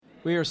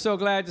We are so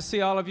glad to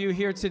see all of you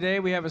here today.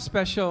 We have a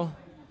special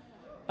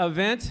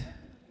event.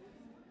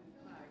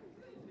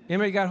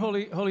 Anybody got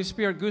Holy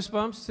Spirit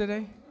goosebumps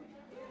today?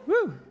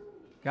 Woo!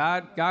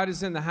 God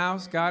is in the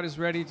house. God is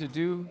ready to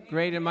do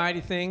great and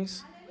mighty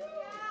things.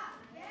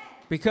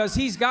 Because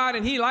He's God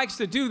and He likes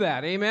to do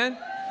that. Amen?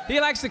 He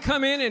likes to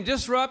come in and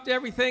disrupt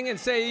everything and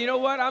say, you know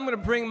what? I'm going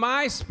to bring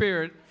my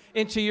spirit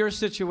into your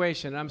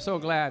situation. I'm so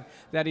glad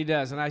that He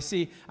does. And I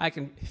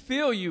can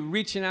feel you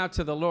reaching out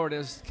to the Lord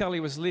as Kelly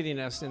was leading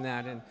us in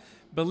that and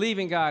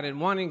believing God and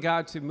wanting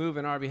God to move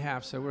in our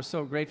behalf. So we're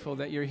so grateful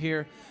that you're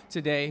here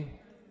today.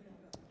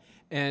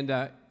 And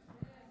I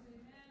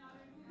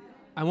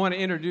want to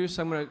introduce,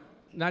 I'm going to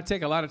not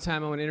take a lot of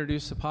time, I want to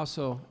introduce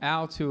Apostle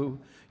Al to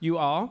you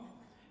all.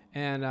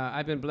 And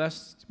I've been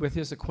blessed with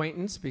his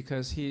acquaintance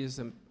because he is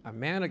a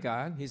man of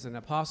God. He's an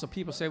apostle.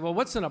 People say, well,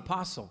 what's an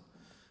apostle?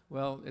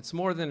 Well, it's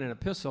more than an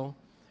epistle.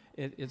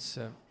 It's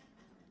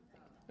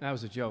that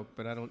was a joke,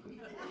 but I don't.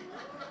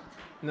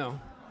 No.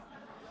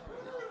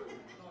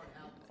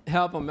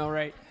 Help him, all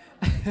right.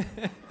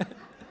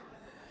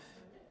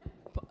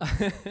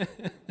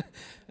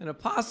 An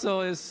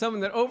apostle is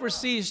someone that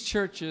oversees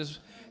churches,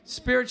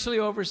 spiritually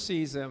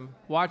oversees them,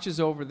 watches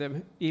over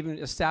them, even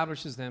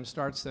establishes them,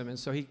 starts them, and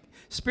so he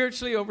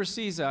spiritually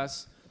oversees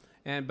us.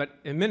 But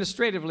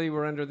administratively,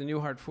 we're under the New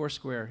Heart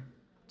Foursquare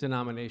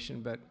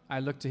denomination, but I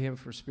look to him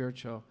for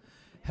spiritual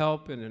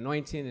help and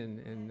anointing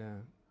and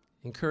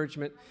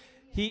encouragement.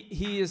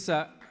 He is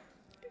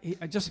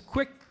just a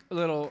quick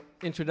little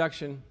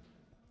introduction.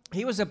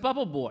 He was a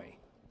bubble boy.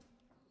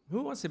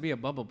 Who wants to be a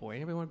bubble boy?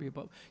 Anybody want to be a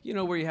bubble? You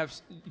know, where you have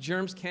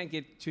germs can't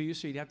get to you,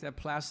 so you'd have to have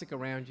plastic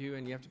around you,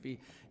 and you have to be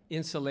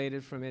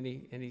insulated from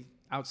any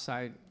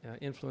outside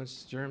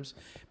influence, germs.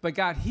 But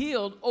got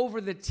healed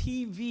over the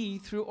TV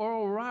through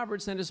Oral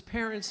Roberts and his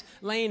parents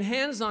laying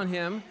hands on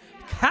him.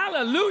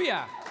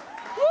 Hallelujah!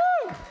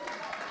 Woo!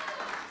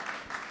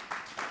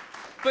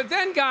 But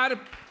then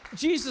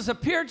Jesus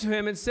appeared to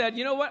him and said,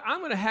 you know what? I'm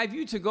going to have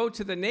you to go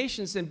to the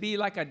nations and be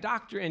like a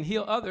doctor and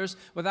heal others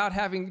without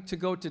having to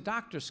go to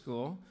doctor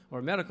school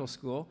or medical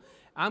school.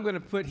 I'm going to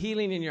put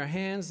healing in your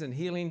hands and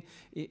healing,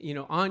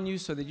 on you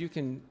so that you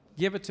can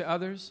give it to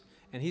others.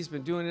 And he's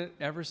been doing it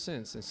ever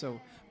since. And so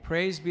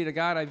praise be to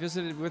God. I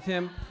visited with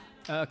him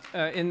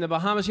in the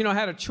Bahamas. I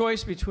had a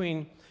choice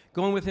between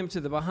going with him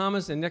to the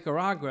Bahamas and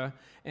Nicaragua.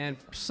 And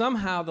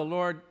somehow the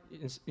Lord,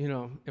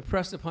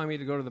 impressed upon me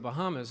to go to the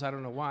Bahamas. I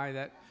don't know why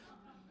that.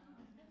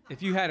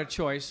 If you had a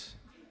choice,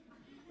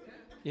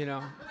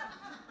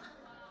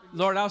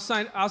 Lord, I'll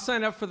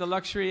sign up for the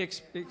luxury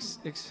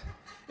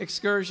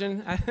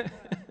excursion.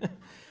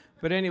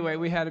 But anyway,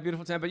 we had a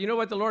beautiful time. But you know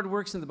what? The Lord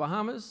works in the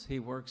Bahamas. He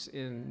works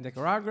in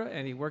Nicaragua,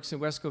 and He works in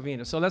West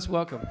Covina. So let's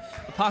welcome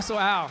Apostle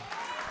Al.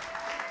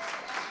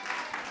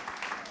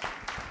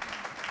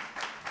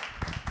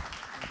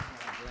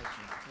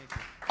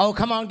 Oh,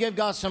 come on, give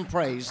God some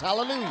praise.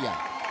 Hallelujah.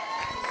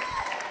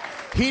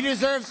 He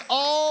deserves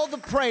all the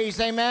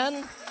praise.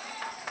 Amen.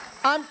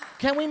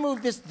 Can we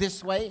move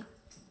this way?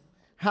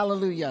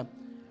 Hallelujah.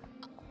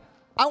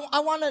 I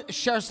want to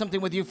share something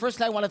with you.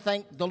 First, I want to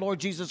thank the Lord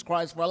Jesus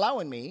Christ for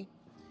allowing me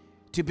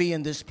to be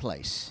in this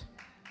place.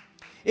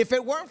 If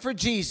it weren't for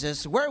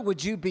Jesus, where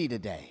would you be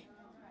today?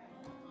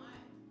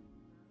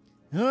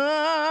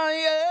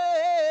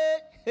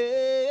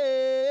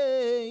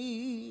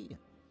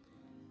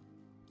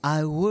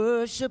 I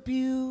worship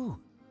you,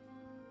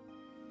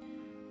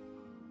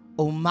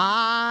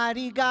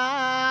 Almighty God.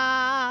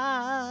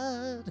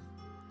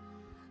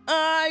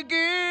 I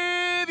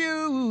give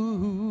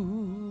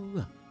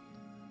you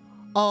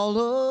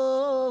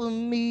all of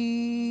me.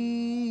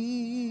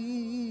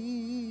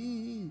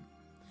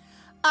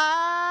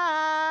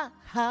 I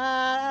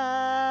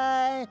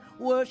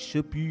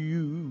worship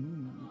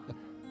you.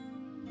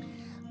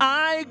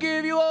 I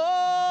give you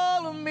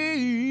all of me.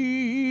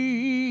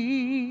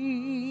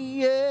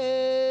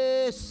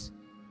 Yes,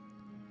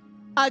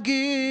 I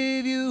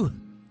give you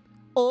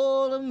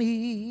all of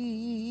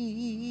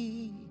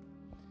me.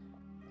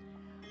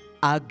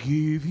 I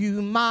give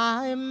you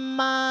my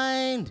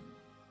mind.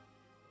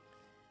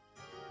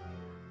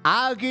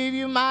 I'll give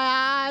you my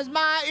eyes,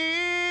 my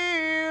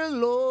ears,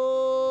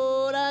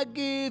 Lord. I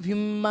give you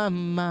my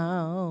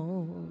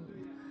mouth,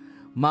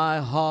 my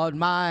heart,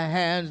 my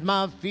hands,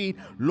 my feet,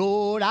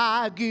 Lord.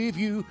 I give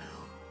you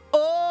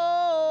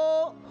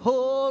all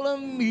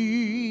of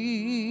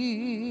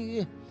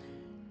me.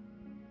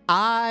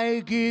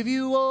 I give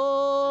you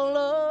all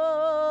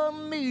of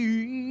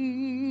me.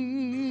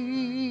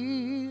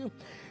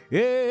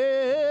 Yeah,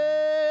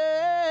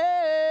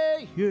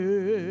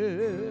 yeah.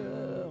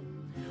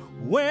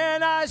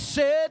 When I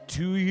said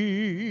to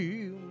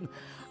Him,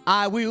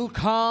 I will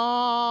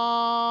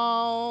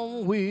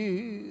come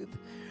with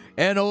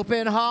an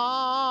open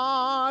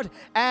heart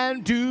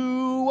and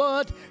do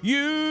what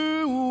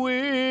you will.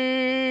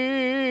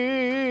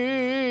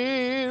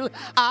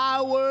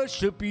 I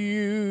worship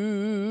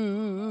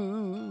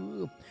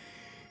you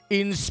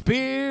in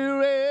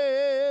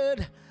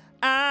spirit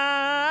and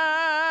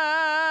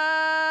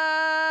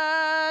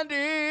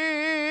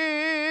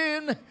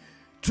in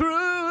true,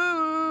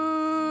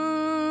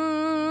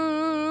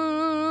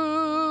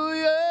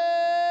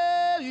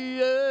 yeah,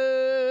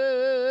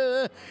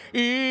 yeah,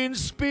 in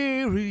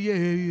spirit, yeah,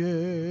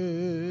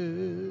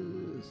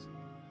 yes,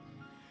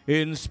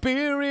 in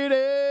spirit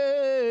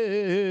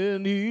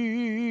and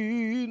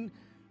in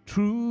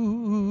truth,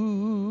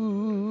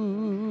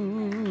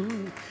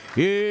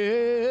 yeah.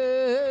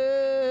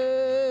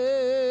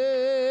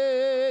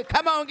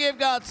 Come on, give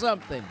God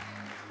something.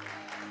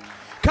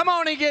 Come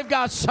on and give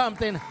God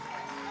something.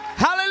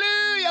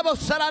 Hallelujah.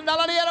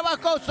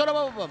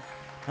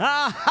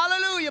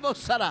 Hallelujah.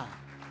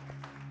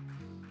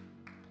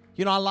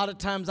 You know, a lot of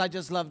times I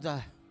just love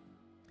to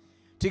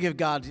give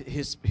God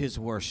his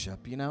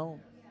worship, you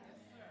know.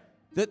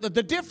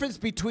 The difference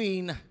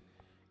between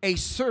a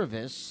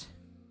service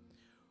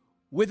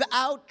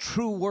without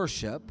true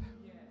worship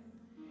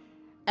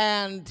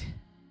and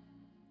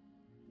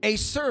a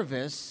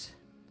service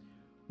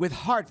with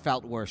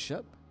heartfelt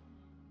worship,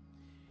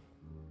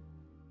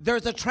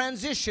 there's a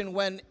transition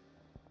when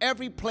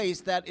every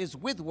place that is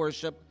with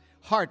worship,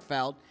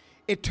 heartfelt,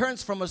 it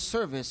turns from a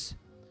service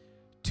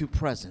to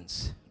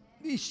presence.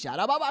 I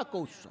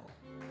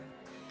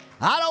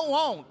don't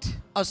want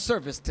a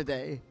service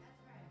today.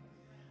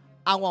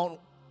 I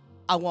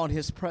want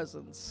his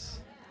presence.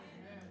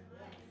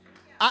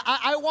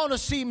 I want to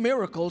see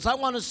miracles. I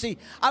want to see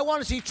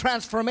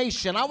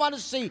transformation. I want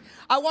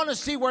to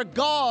see where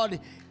God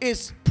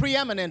is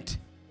preeminent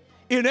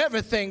in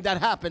everything that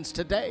happens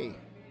today.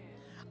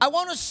 I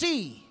want to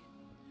see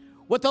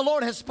what the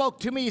Lord has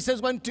spoke to me. He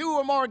says, when two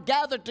or more are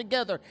gathered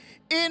together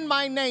in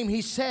my name,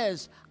 he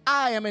says,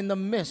 I am in the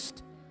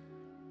midst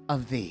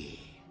of thee.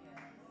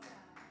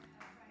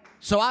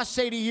 So I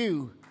say to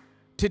you,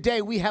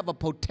 today we have a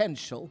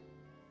potential.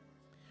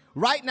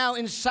 Right now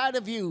inside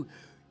of you,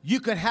 you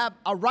could have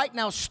right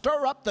now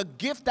stir up the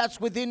gift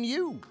that's within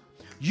you.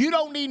 You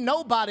don't need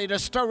nobody to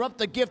stir up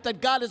the gift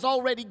that God has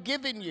already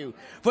given you.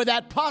 For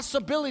that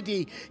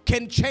possibility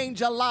can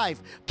change a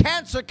life.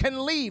 Cancer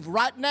can leave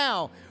right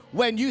now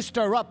when you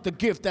stir up the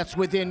gift that's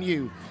within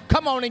you.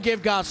 Come on and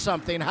give God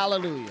something.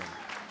 Hallelujah.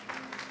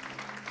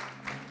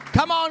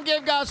 Come on,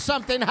 give God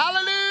something.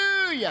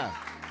 Hallelujah.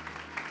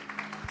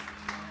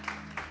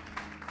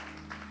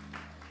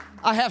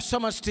 I have so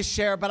much to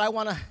share, but I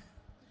want to,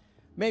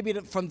 maybe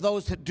from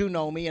those that do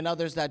know me and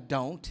others that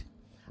don't,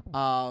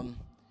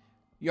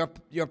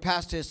 your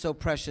pastor is so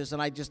precious,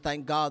 and I just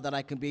thank God that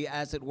I can be,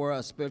 as it were,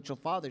 a spiritual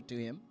father to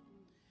him.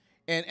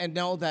 And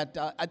know that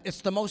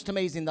it's the most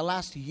amazing. The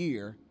last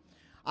year,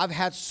 I've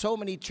had so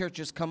many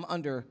churches come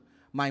under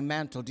my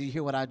mantle. Did you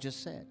hear what I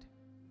just said?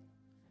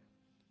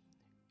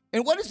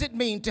 And what does it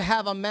mean to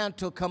have a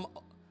mantle come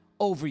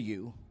over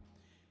you?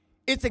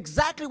 It's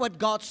exactly what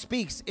God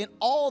speaks in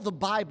all the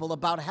Bible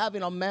about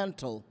having a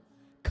mantle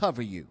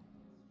cover you.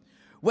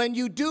 When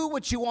you do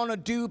what you want to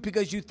do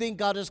because you think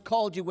God has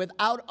called you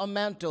without a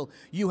mantle,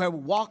 you are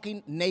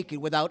walking naked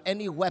without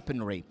any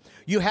weaponry.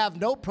 You have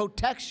no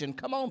protection.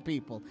 Come on,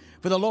 people.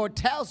 For the Lord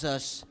tells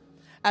us,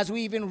 as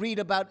we even read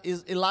about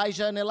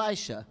Elijah and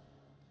Elisha,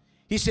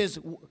 he says,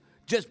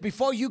 just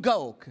before you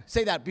go,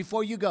 say that,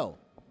 before you go.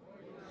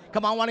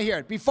 Come on, I want to hear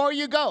it. Before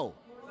you go.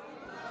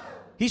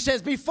 He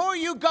says, before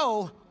you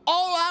go,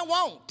 all I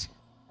want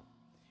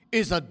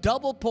is a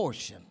double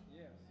portion.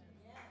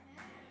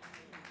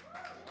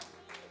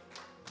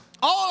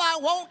 All I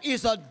want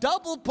is a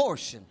double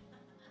portion.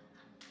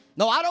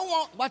 No, I don't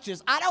want, watch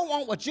this, I don't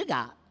want what you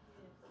got.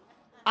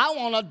 I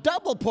want a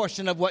double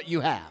portion of what you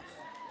have.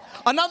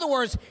 In other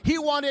words, he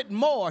wanted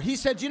more. He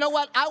said, you know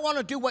what, I want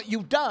to do what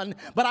you've done,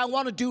 but I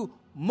want to do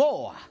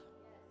more.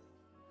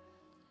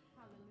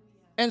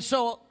 And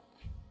so,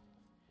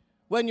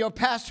 when your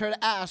pastor had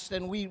asked,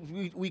 and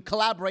we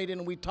collaborated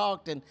and we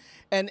talked, and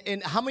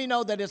how many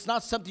know that it's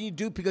not something you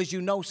do because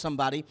you know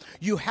somebody?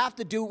 You have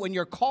to do it when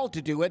you're called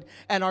to do it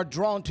and are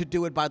drawn to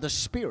do it by the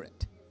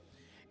Spirit.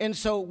 And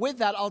so with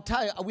that, I'll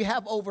tell you, we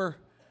have over,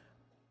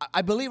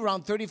 I believe,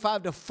 around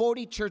 35 to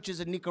 40 churches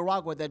in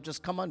Nicaragua that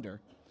just come under.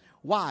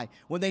 Why?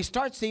 When they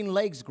start seeing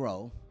legs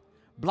grow,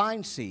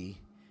 blind see,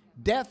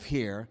 deaf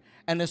hear,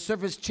 and the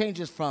service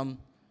changes from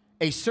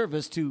a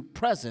service to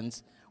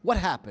presence, what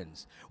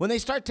happens? When they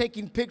start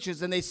taking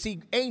pictures and they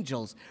see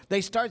angels, they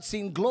start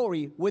seeing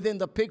glory within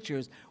the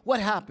pictures, what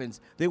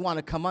happens? They want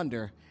to come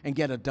under and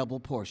get a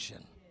double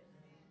portion.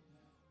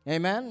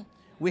 Amen?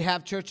 We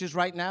have churches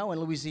right now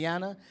in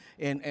Louisiana,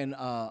 in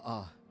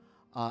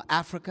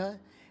Africa,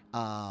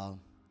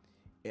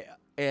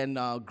 in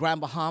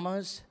Grand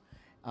Bahamas,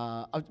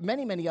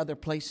 many, many other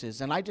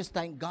places. And I just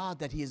thank God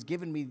that he has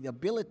given me the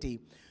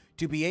ability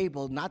to be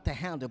able, not to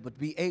handle, but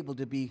be able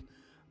to be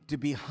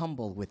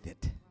humble with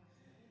it.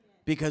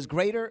 Because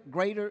greater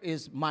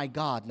is my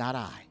God, not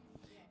I.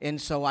 And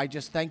so I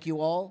just thank you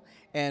all.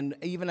 And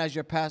even as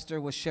your pastor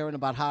was sharing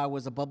about how I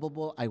was a bubble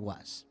boy, I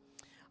was.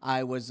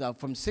 I was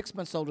from 6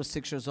 months old to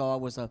 6 years old. I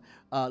was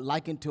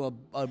likened to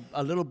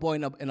a little boy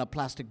in a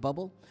plastic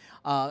bubble.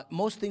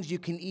 Most things you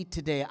can eat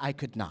today, I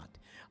could not.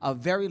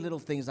 Very little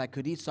things I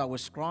could eat, so I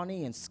was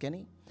scrawny and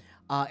skinny.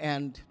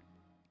 And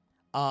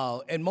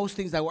and most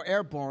things that were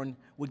airborne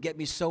would get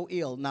me so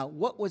ill. Now,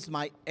 what was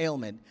my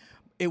ailment?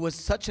 It was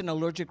such an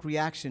allergic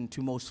reaction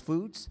to most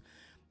foods.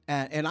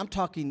 And I'm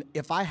talking,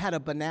 if I had a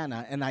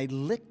banana and I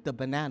licked the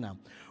banana,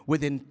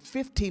 within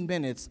 15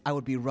 minutes, I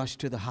would be rushed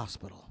to the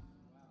hospital.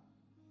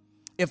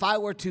 If I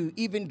were to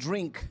even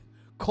drink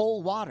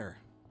cold water,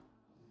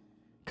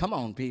 come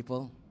on,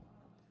 people,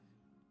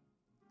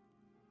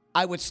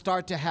 I would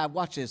start to have,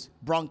 watch this,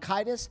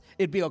 bronchitis.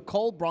 It'd be a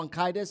cold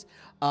bronchitis,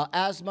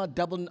 asthma,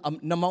 double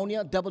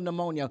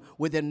pneumonia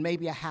within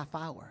maybe a half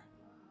hour.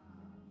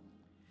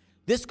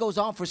 This goes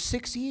on for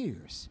 6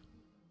 years.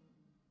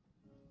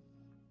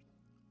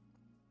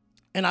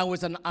 And I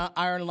was on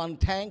iron lung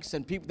tanks,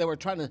 and people, they were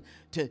trying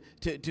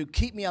to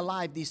keep me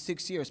alive these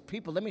 6 years.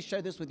 People, let me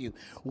share this with you.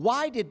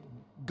 Why did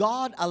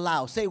God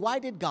allow? Say, why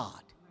did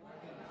God?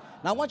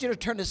 Now, I want you to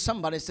turn to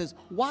somebody that says,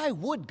 why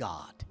would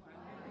God?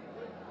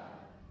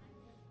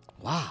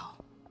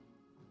 Wow.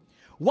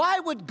 Why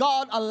would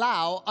God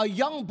allow a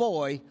young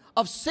boy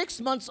of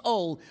 6 months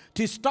old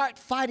to start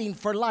fighting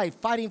for life,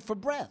 fighting for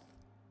breath?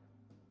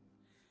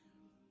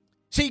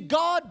 See,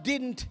 God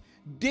didn't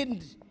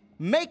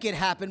make it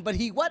happen, but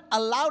he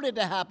allowed it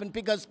to happen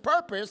because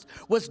purpose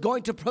was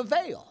going to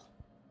prevail.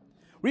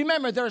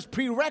 Remember, there's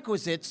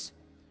prerequisites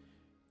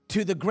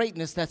to the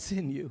greatness that's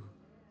in you.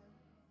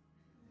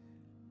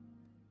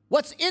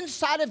 What's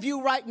inside of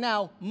you right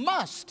now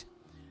must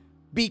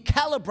be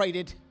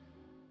calibrated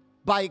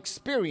by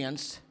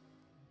experience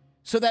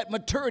so that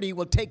maturity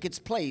will take its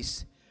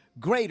place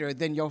greater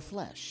than your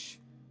flesh.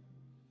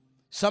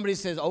 Somebody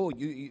says, oh,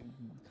 you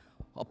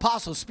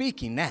apostle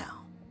speaking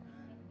now.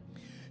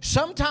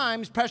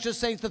 Sometimes, precious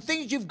saints, the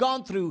things you've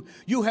gone through,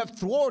 you have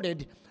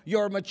thwarted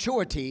your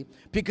maturity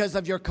because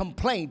of your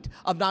complaint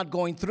of not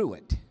going through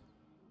it.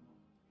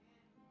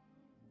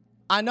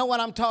 I know what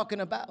I'm talking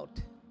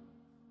about.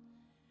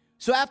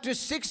 So after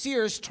 6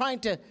 years trying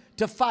to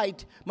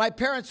fight, my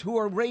parents we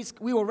were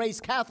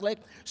raised Catholic,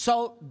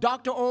 saw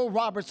Dr. Oral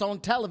Roberts on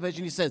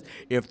television. He says,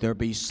 if there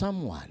be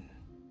someone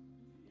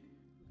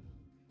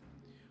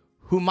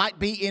who might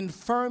be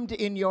infirmed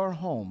in your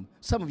home,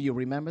 some of you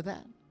remember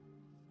that,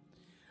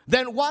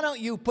 then why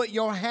don't you put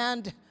your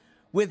hand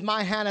with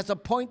my hand as a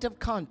point of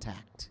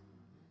contact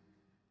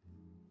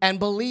and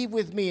believe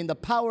with me in the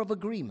power of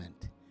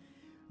agreement.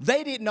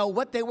 They didn't know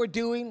what they were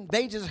doing.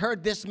 They just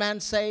heard this man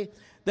say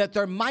that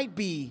there might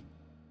be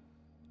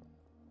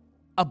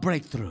a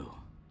breakthrough.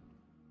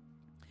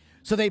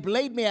 So they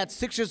laid me at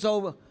 6 years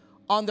old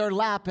on their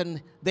lap,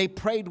 and they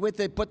prayed with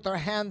it, put their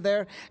hand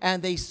there,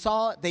 and they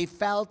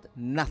felt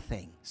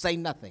nothing. Say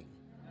nothing.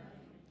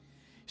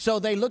 So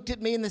they looked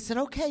at me and they said,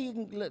 okay,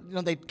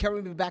 they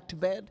carried me back to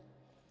bed.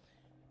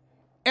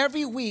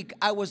 Every week,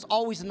 I was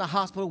always in the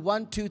hospital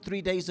 1, 2,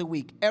 3 days a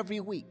week,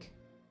 every week,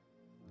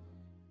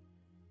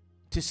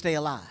 to stay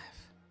alive.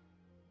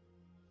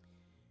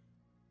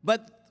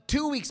 But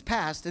 2 weeks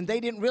passed, and they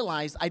didn't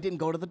realize I didn't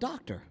go to the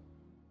doctor.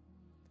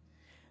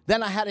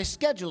 Then I had a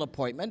schedule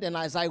appointment, and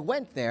as I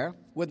went there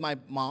with my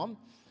mom,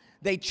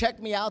 they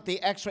checked me out, the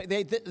x-ray,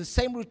 the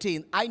same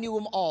routine. I knew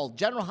them all.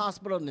 General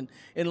Hospital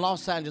in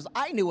Los Angeles,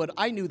 I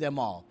knew them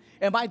all.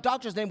 And my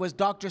doctor's name was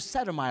Dr.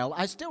 Settermeyer.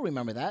 I still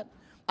remember that.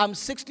 I'm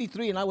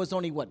 63, and I was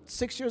only,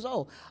 6 years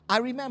old. I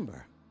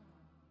remember.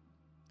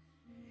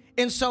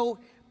 And so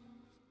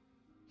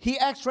he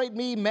x-rayed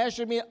me,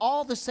 measured me,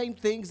 all the same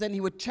things, and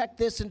he would check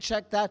this and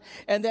check that.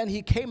 And then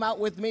he came out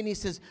with me, and he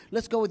says,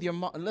 let's go with your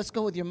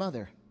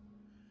mother.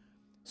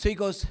 So he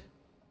goes,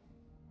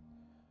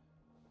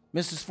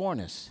 Mrs.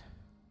 Fornes,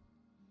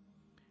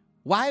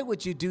 why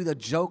would you do the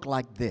joke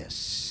like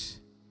this?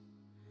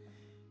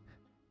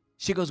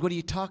 She goes, what are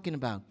you talking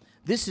about?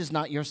 This is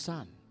not your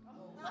son.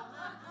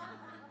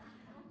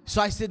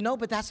 So I said, no,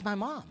 but that's my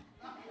mom.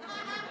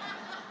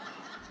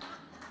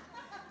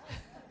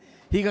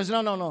 He goes,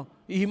 no.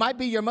 He might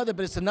be your mother,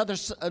 but it's another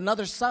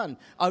son.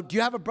 Do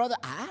you have a brother?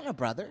 I had a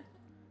brother.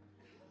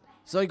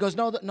 So he goes,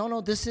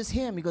 no, this is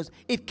him. He goes,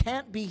 it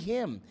can't be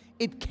him.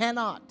 It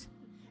cannot.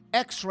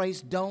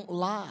 X-rays don't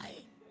lie.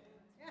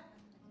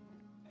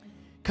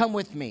 Come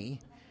with me.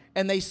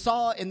 And they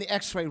saw in the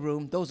x-ray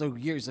room, those are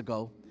years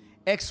ago,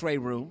 x-ray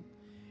room,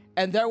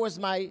 and there was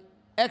my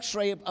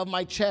x-ray of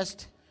my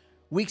chest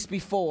weeks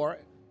before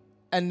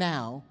and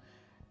now,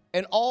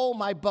 and all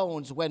my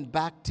bones went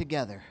back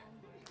together.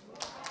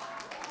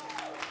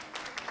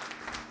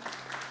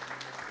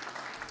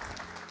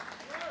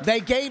 They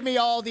gave me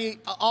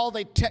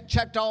they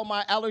checked all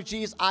my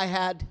allergies. I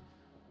had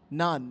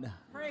none.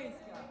 Praise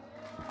God.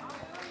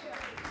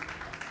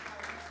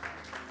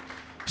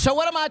 So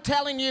what am I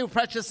telling you,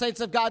 precious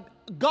saints of God?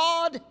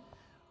 God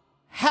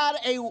had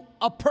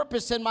a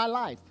purpose in my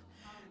life.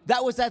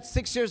 That was at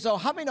 6 years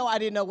old. How many know I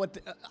didn't know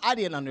I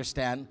didn't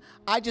understand.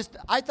 I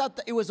thought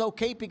that it was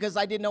okay because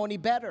I didn't know any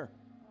better.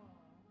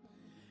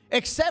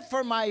 Except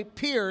for my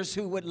peers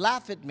who would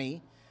laugh at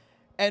me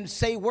and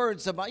say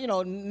words about,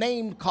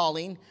 name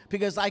calling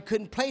because I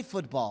couldn't play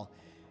football.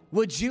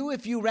 Would you,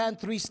 if you ran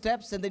 3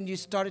 steps and then you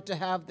started to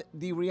have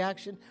the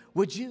reaction?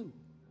 Would you?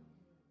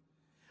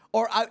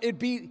 Or it'd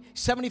be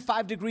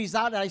 75 degrees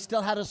out and I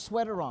still had a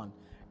sweater on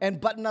and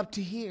button up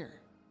to here.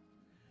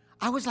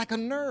 I was like a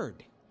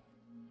nerd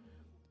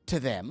to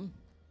them.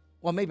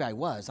 Well, maybe I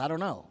was. I don't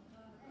know.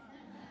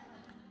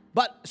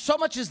 But so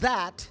much as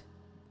that,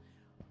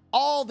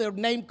 all their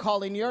name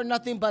calling, you're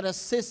nothing but a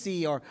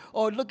sissy,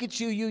 or look at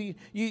you,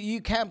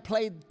 you can't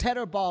play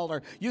tetherball,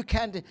 or you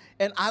can't,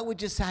 and I would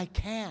just say, I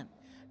can't.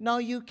 No,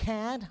 you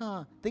can't,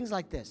 huh? Things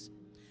like this.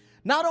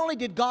 Not only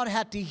did God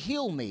have to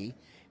heal me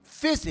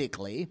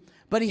physically,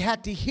 but he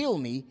had to heal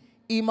me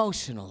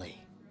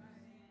emotionally.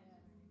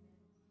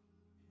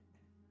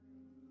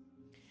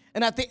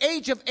 And at the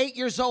age of 8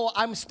 years old,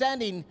 I'm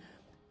standing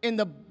in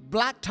the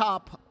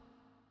blacktop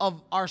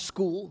of our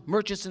school,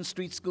 Murchison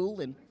Street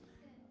School, and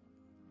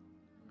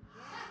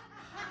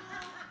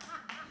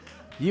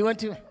you went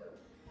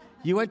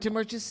to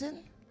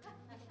Murchison?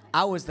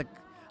 I was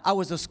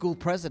the school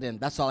president.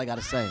 That's all I got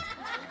to say.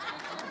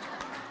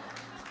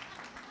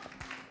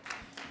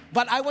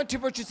 But I went to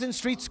Murchison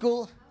Street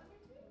School.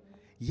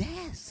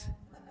 Yes.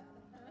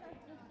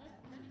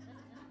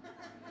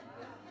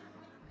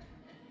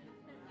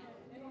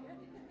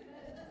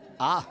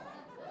 Ah.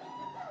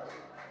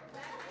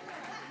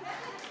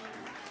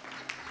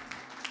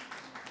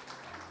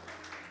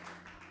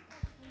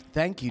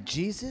 Thank you,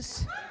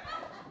 Jesus.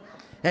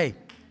 Hey,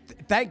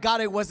 thank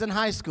God it wasn't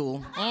high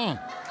school.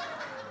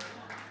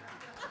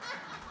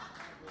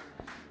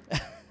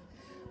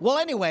 Well,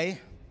 anyway.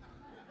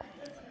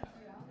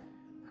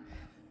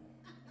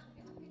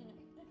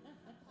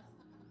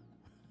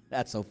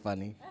 That's so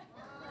funny.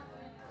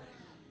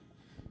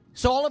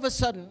 So all of a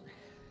sudden,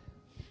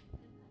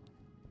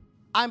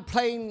 I'm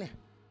playing.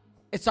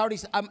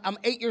 I'm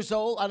 8 years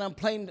old and I'm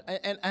playing.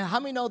 And how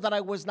many know that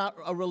I was not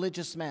a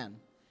religious man?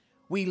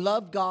 We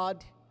loved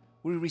God.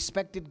 We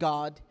respected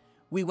God.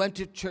 We went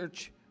to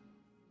church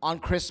on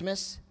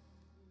Christmas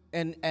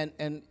and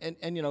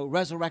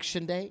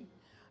Resurrection Day,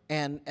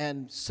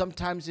 and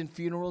sometimes in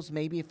funerals.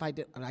 Maybe if I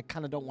did, I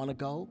kind of don't want to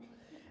go,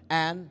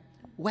 and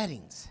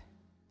weddings.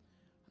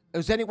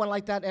 Was anyone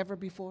like that ever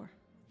before?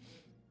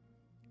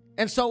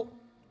 And so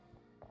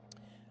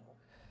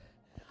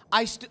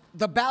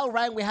the bell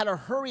rang. We had to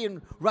hurry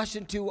and rush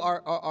into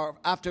our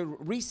after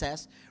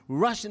recess,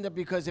 rush into,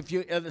 because if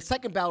the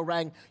second bell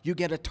rang, you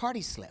get a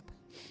tardy slip.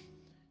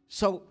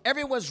 So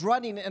everyone's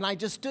running, and I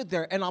just stood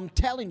there, and I'm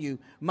telling you,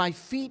 my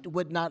feet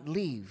would not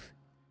leave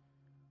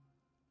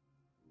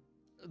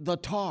the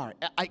tar.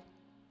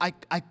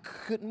 I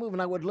couldn't move,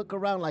 and I would look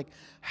around like,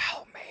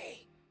 help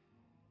me.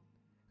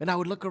 And I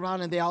would look around,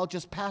 and they all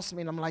just passed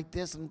me, and I'm like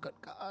this, and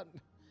God,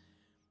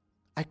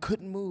 I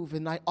couldn't move,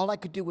 and all I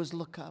could do was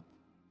look up.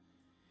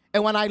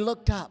 And when I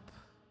looked up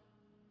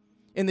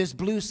in this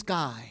blue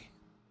sky,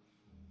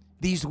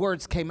 these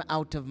words came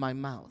out of my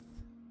mouth.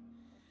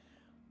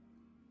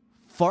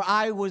 For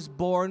I was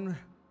born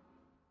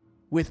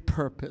with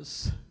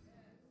purpose.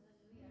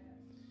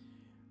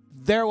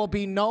 There will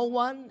be no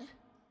one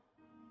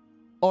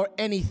or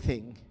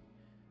anything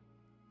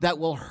that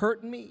will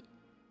hurt me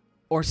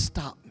or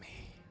stop me.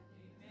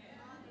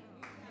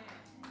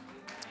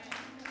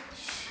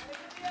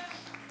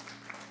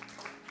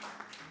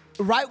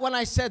 Right when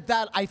I said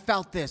that, I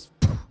felt this.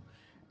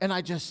 And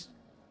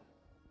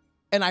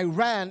I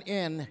ran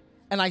in,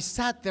 and I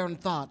sat there and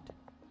thought,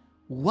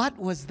 what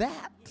was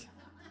that?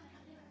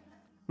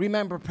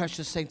 Remember,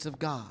 precious saints of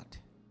God,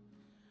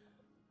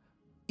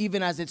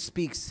 even as it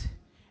speaks,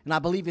 and I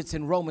believe it's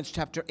in Romans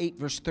chapter 8,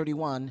 verse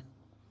 31,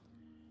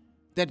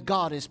 that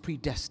God has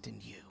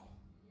predestined you.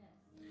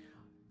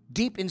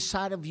 Deep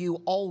inside of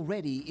you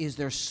already is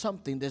there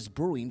something that's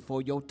brewing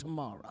for your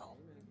tomorrow.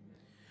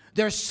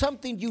 There's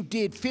something you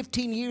did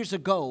 15 years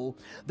ago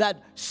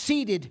that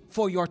seeded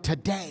for your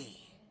today.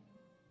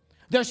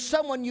 There's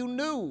someone you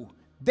knew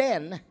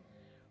then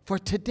for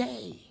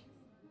today.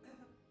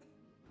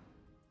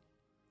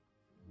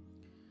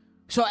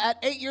 So at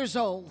 8 years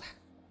old,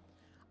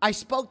 I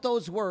spoke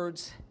those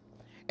words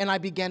and I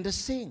began to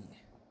sing.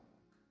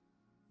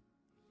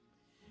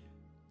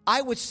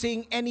 I would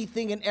sing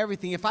anything and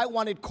everything. If I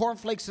wanted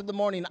cornflakes in the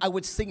morning, I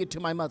would sing it to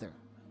my mother.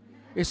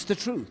 It's the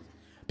truth.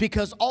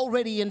 Because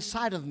already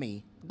inside of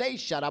me,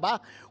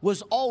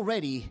 was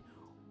already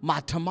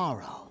my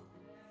tomorrow.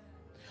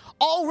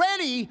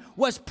 Already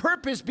was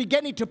purpose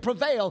beginning to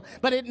prevail,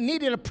 but it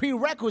needed a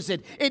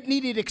prerequisite. It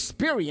needed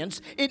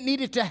experience. It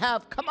needed to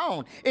have,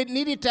 it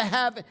needed to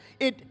have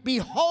it be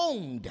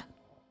honed.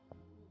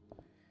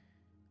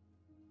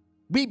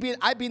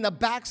 I'd be in the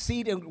back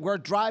seat, and we're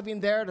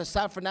driving there to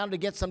San Fernando to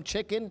get some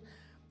chicken.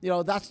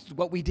 That's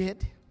what we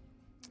did.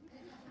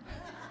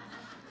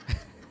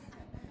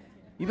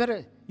 You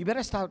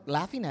better stop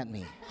laughing at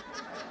me.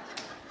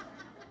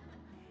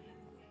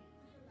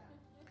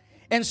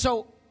 And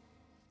so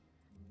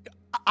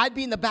I'd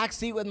be in the back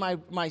seat with my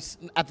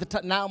at the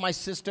time now my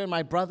sister and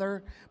my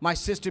brother. My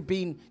sister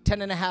being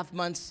 10 and a half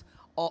months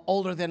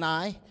older than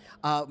I.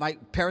 My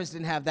parents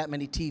didn't have that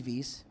many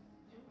TVs.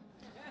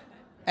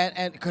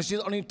 And because she's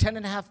only 10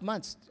 and a half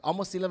months,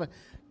 almost 11.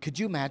 Could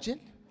you imagine?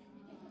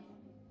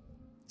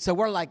 So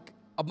we're like,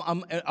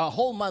 a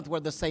whole month we're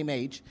the same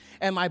age,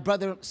 and my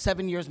brother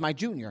 7 years my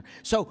junior.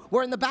 So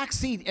we're in the back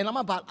seat, and I'm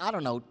about, I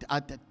don't know,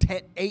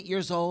 8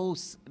 years old,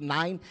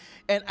 9,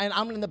 and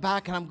I'm in the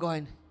back, and I'm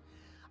going,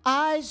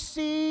 I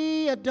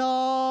see a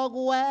dog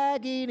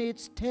wagging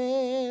its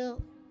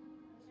tail,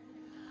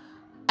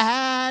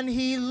 and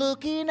he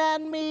looking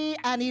at me,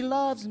 and he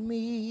loves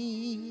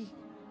me.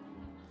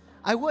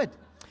 I would.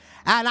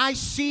 And I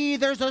see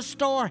there's a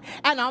store,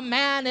 and a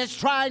man is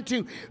trying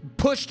to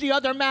push the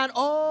other man.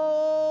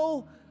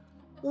 Oh,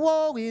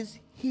 woe is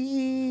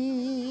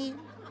he.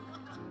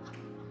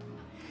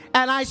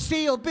 And I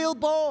see a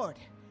billboard,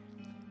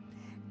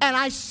 and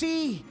I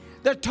see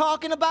they're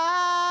talking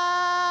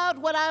about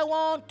what I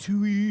want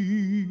to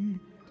eat.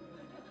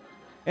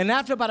 And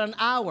after about an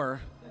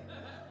hour,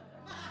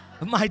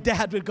 my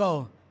dad would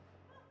go,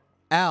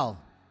 Al,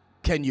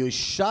 can you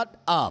shut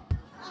up?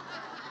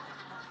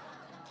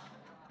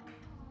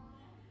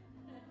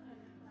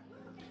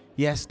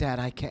 Yes, Dad,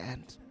 I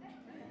can.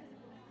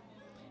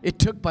 It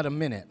took but a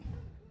minute.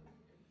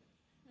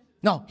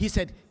 No, he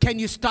said, can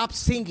you stop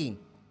singing?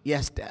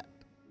 Yes, Dad.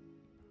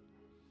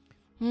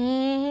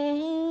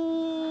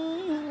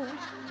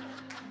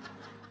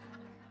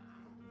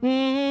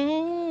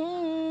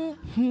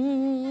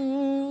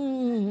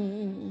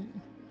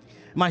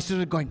 My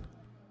sister going,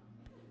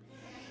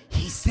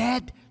 he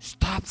said,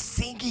 stop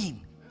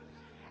singing.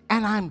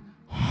 And I'm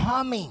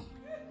humming.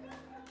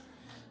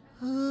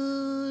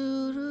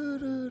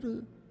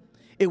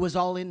 It was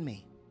all in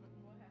me.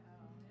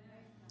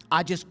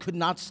 I just could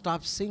not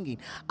stop singing.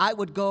 I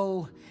would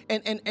go,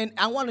 and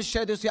I want to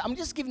share this with you. I'm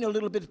just giving you a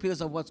little bit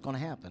because of what's going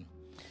to happen.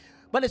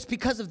 But it's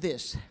because of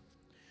this.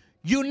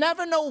 You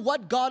never know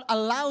what God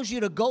allows you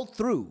to go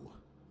through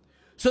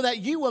so that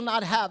you will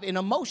not have an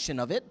emotion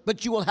of it,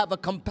 but you will have a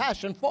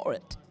compassion for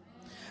it.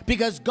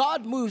 Because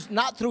God moves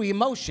not through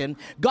emotion,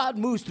 God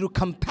moves through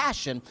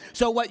compassion.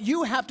 So what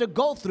you have to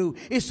go through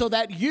is so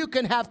that you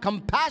can have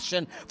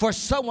compassion for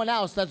someone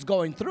else that's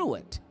going through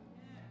it.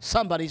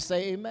 Somebody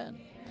say amen.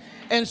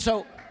 And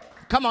so,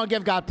 come on,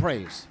 give God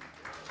praise.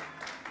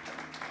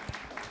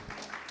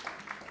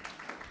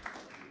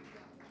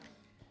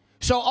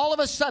 So all of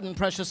a sudden,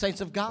 precious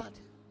saints of God,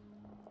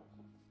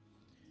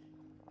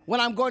 when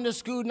I'm going to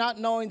school not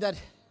knowing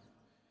that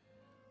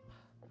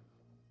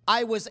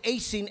I was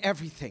acing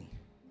everything,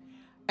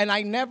 and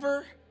I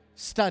never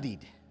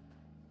studied.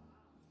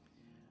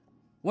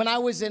 When I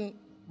was in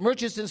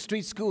Murchison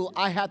Street School,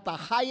 I had the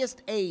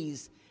highest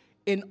A's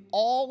in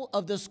all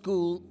of the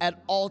school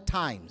at all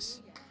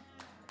times.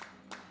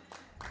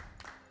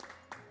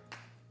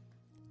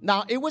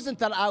 Now, it wasn't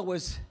that I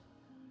was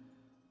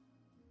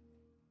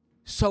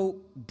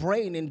so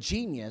brain and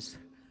genius,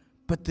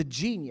 but the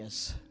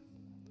genius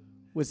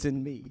was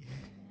in me.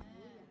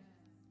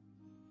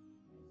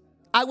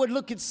 I would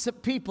look at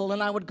people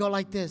and I would go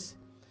like this.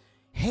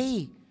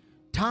 Hey,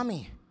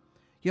 Tommy,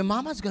 your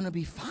mama's going to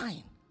be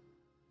fine.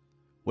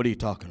 What are you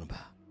talking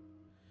about?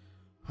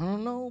 I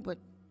don't know,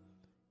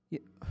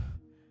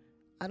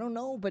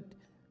 but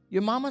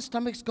your mama's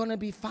stomach's going to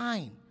be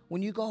fine.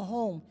 When you go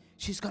home,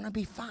 she's going to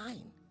be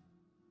fine.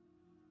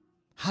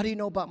 How do you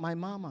know about my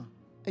mama?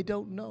 I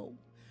don't know.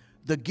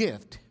 The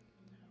gift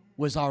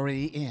was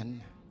already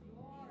in.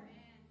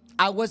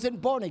 I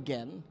wasn't born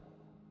again.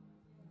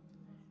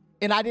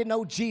 And I didn't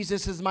know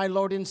Jesus as my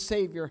Lord and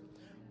Savior.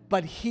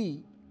 But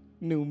he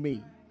knew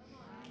me.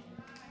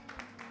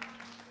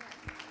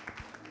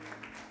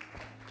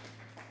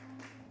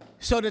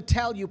 So to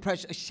tell you,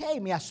 precious,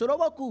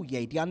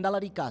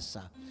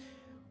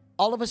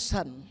 all of a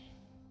sudden,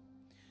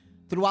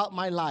 throughout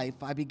my life,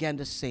 I began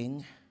to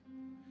sing.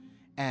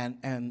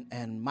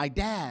 And my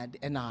dad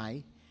and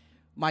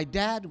my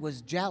dad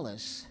was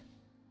jealous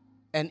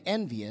and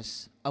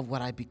envious of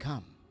what I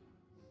become.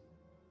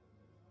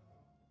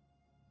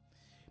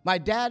 My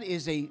dad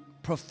is a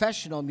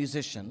professional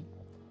musician,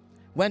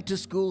 went to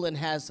school and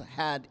has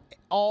had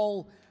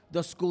all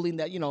the schooling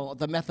that,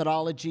 the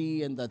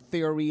methodology and the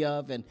theory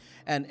of, and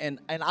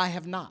I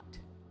have not.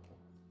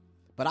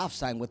 But I've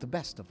sang with the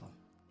best of them.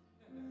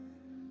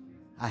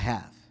 I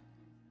have.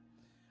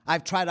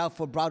 I've tried out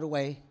for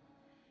Broadway,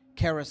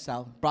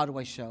 Carousel,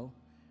 Broadway show,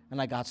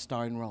 and I got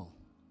starring role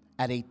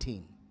at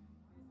 18.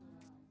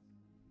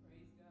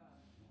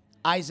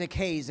 Isaac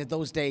Hayes, at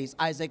those days,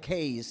 Isaac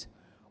Hayes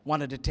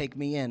wanted to take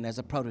me in as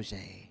a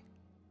protege.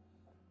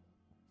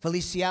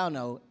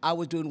 Feliciano, I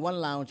was doing one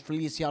lounge,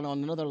 Feliciano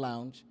on another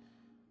lounge.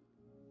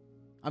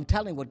 I'm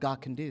telling what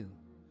God can do.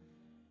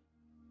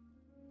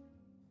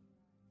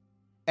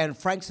 And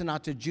Frank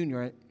Sinatra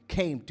Jr.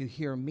 came to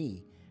hear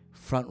me,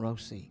 front row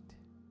seat.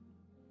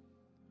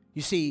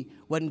 You see,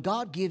 when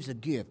God gives a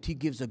gift, he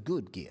gives a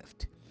good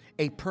gift,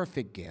 a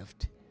perfect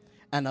gift,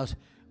 and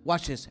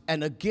watch this,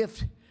 and a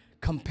gift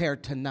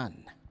compared to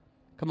none.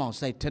 Come on,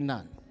 say to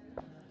none.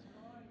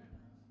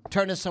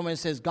 Turn to someone and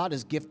says, God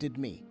has gifted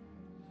me.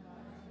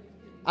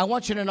 I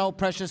want you to know,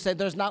 precious, that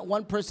there's not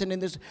one person in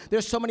this.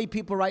 There's so many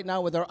people right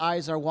now where their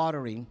eyes are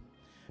watering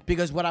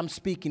because what I'm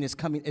speaking is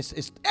coming.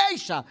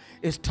 Aisha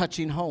is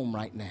touching home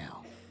right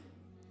now.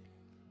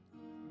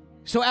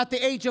 So at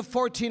the age of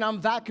 14,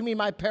 I'm vacuuming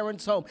my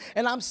parents' home,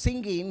 and I'm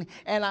singing,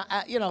 and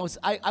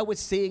I would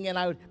sing, and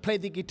I would play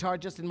the guitar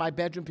just in my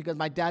bedroom because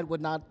my dad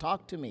would not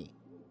talk to me.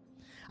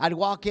 I'd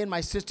walk in,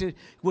 my sister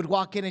would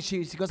walk in, and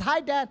she goes,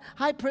 "Hi, Dad.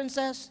 Hi,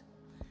 Princess."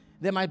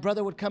 Then my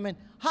brother would come in,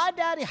 "Hi,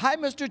 Daddy. Hi,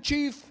 Mr.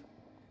 Chief.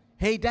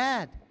 Hey,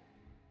 Dad."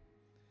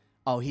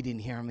 Oh, he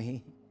didn't hear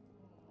me.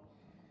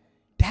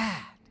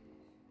 Dad.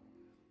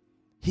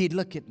 He'd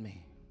look at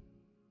me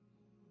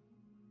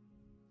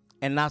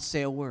and not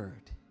say a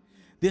word.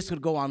 This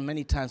would go on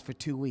many times for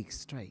 2 weeks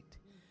straight.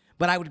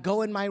 But I would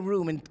go in my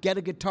room and get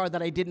a guitar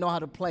that I didn't know how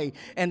to play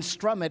and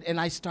strum it,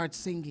 and I start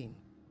singing.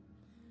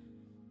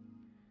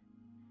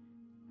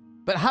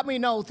 But how many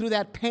know through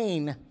that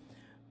pain,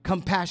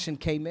 compassion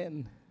came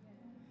in?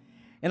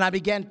 And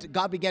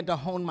God began to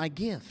hone my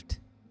gift,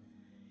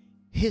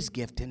 His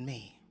gift in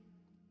me.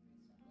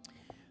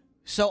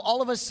 So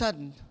all of a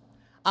sudden,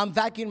 I'm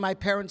vacuuming my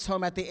parents'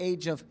 home at the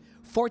age of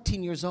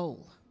 14 years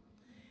old.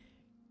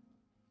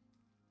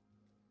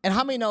 And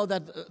how many know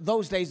that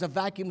those days the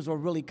vacuums were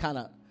really kind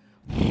of,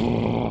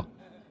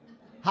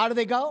 how do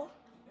they go?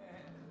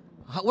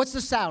 What's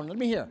the sound? Let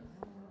me hear.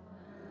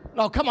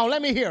 No, come on,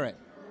 let me hear it.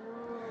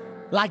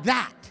 Like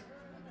that.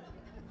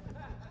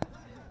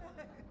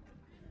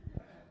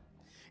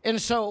 And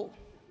so,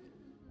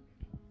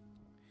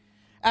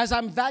 as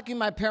I'm vacuuming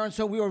my parents'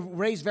 home, we were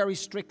raised very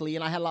strictly,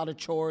 and I had a lot of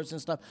chores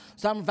and stuff.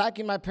 So I'm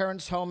vacuuming my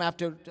parents' home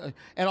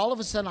and all of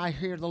a sudden I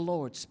hear the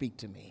Lord speak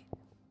to me.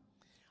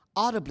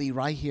 Audibly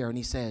right here, and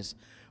He says,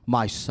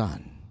 "My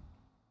son,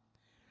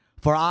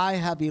 for I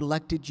have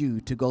elected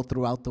you to go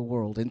throughout the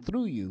world, and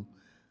through you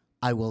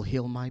I will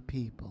heal my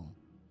people.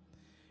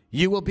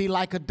 You will be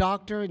like a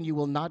doctor, and you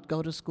will not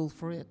go to school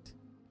for it.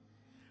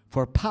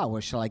 For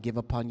power shall I give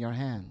upon your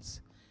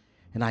hands."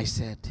 And I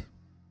said,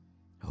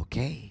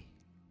 "Okay."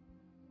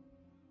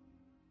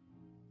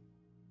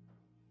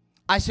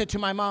 I said to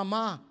my mom,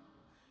 "Ma,"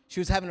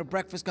 she was having a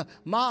breakfast,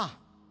 "Ma, I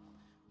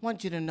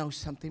want you to know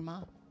something,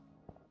 Ma.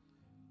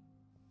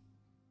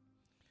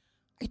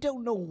 I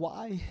don't know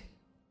why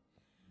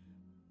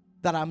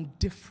that I'm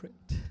different.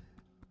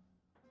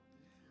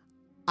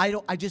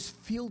 I just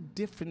feel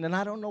different, and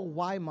I don't know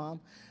why,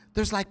 Mom.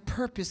 There's like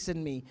purpose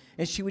in me."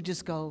 And she would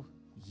just go,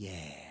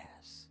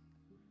 "Yes."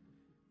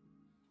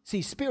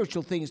 See,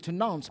 spiritual things to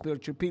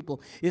non-spiritual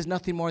people is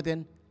nothing more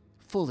than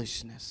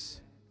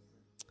foolishness.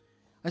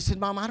 I said,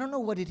 "Mom, I don't know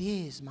what it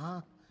is,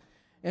 Ma."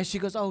 And she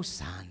goes, "Oh,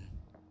 son.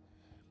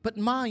 But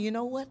Ma, you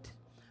know what?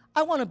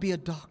 I want to be a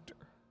doctor."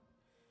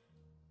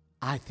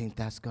 I think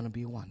that's going to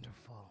be wonderful.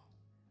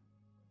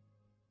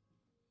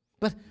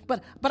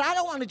 But I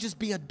don't want to just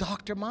be a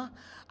doctor, Ma.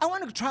 I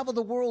want to travel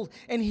the world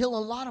and heal a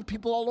lot of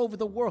people all over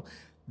the world.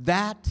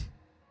 That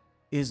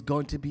is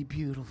going to be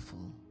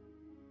beautiful.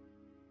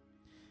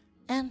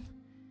 And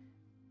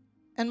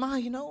Ma,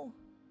 you know,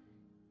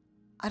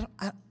 I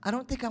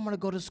don't think I'm going to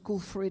go to school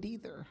for it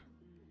either.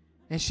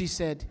 And she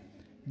said,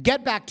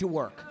 "Get back to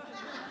work.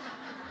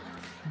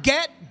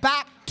 Get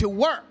back to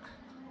work."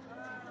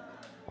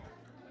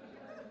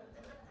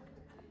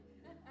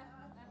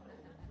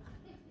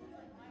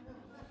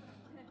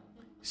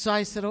 So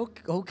I said,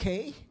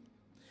 "Okay."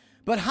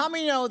 But how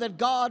many know that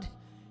God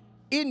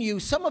in you,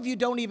 some of you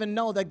don't even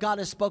know that God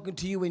has spoken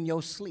to you in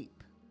your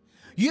sleep.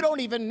 You don't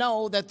even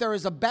know that there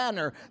is a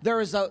banner,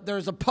 there is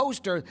a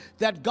poster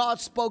that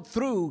God spoke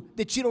through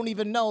that you don't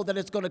even know that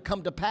it's going to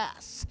come to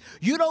pass.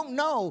 You don't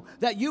know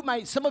that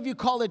some of you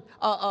call it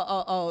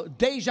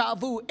deja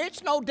vu.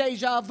 It's no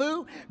deja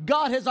vu.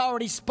 God has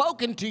already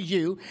spoken to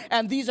you,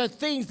 and these are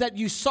things that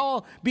you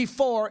saw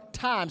before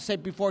time. Say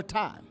before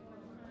time.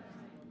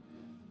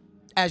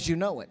 As you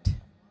know it.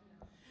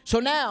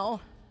 So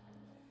now,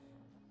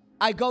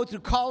 I go through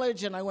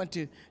college, and I went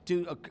to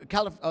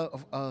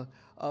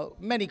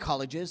many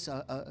colleges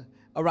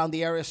around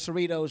the area,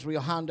 Cerritos, Rio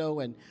Hondo,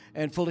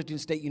 and Fullerton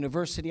State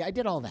University. I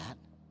did all that.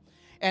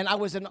 And I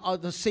was in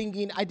the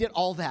singing. I did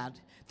all that,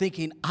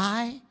 thinking,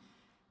 I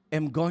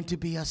am going to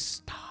be a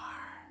star.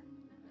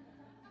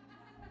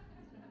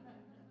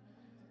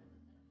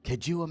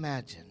 Could you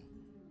imagine?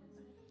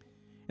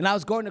 And I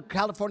was going to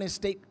California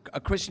State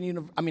Christian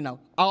University. I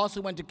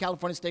also went to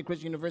California State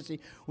Christian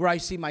University where I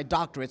see my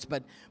doctorates,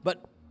 but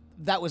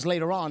that was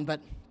later on. But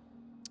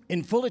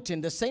in Fullerton,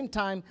 the same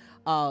time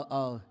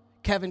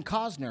Kevin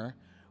Costner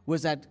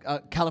was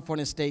at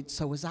California State,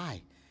 so was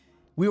I.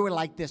 We were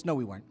like this. No,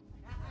 we weren't.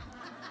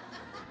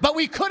 But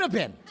we could have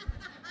been.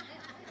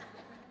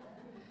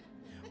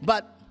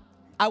 But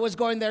I was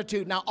going there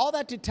too. Now, all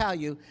that to tell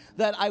you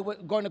that I was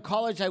going to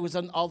college. I was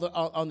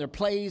on their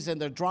plays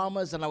and their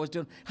dramas, and I was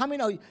doing. How many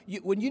know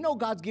when you know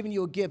God's given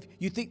you a gift,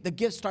 you think the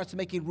gift starts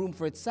making room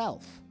for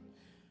itself?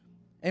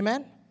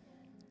 Amen.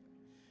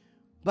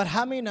 But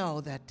how many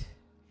know that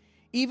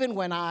even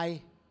when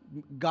I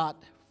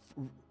got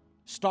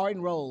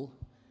starring role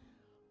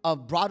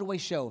of Broadway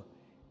show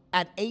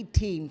at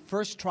 18,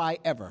 first try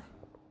ever,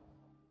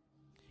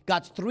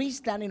 got 3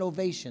 standing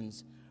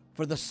ovations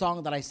for the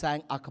song that I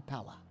sang a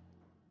cappella.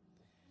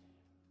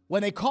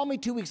 When they called me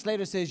 2 weeks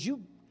later, says,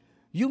 you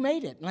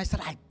made it. And I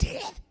said, I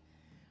did?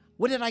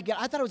 What did I get?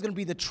 I thought it was going to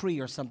be the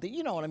tree or something.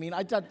 You know what I mean?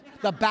 I thought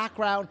the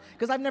background,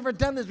 because I've never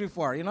done this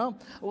before, you know?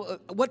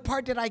 What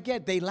part did I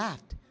get? They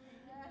laughed.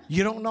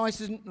 You don't know? I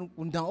said,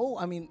 no.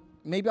 I mean,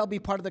 maybe I'll be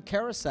part of the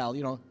carousel,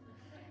 you know,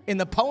 in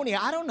the pony.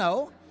 I don't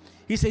know.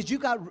 He says, you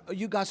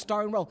got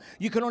starring role.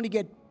 You can only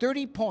get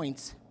 30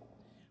 points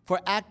for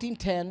acting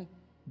 10,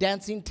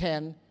 dancing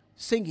 10,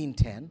 singing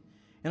 10.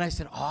 And I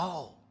said,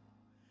 oh,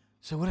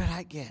 so what did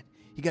I get?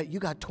 You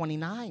got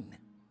 29.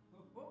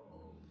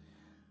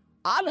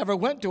 I never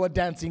went to a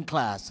dancing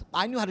class.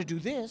 I knew how to do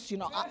this, you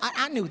know.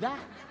 I knew that.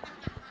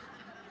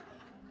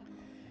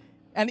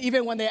 And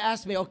even when they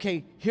asked me,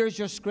 okay, here's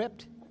your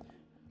script,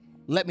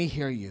 let me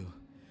hear you.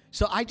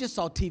 So I just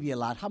saw TV a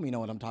lot. How many know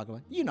what I'm talking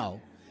about? You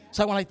know.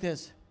 So I went like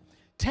this.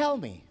 Tell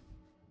me,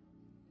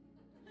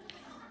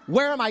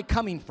 where am I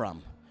coming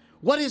from?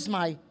 What is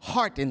my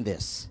heart in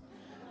this?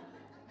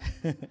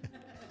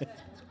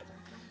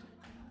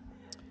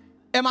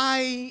 Am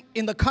I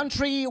in the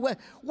country?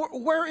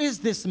 Where is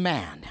this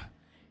man?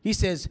 He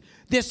says,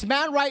 this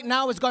man right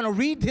now is going to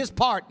read his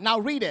part. Now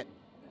read it.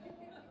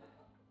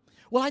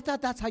 Well, I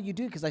thought that's how you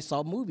do it because I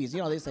saw movies.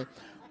 You know, they say,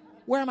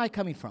 where am I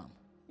coming from?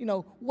 You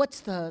know,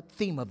 what's the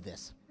theme of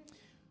this?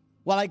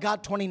 Well, I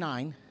got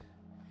 29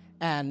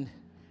 and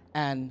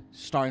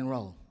starring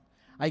role.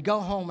 I go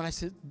home and I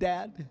said,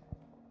 Dad,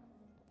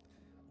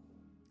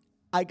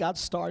 I got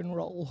starring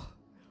role.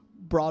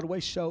 Broadway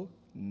show,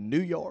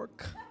 New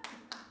York.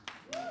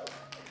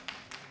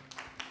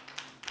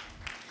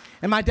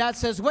 And my dad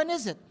says, when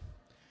is it?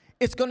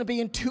 It's going to be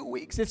in 2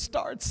 weeks. It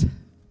starts.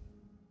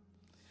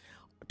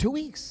 2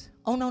 weeks.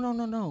 Oh,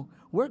 no.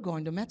 We're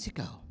going to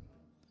Mexico.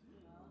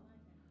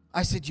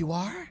 I said, you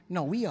are?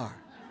 No, we are.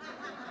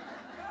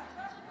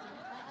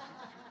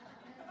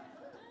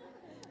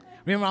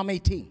 Remember, I'm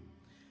 18.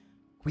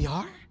 We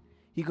are?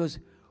 He goes,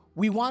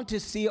 we want to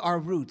see our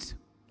roots.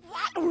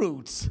 What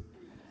roots?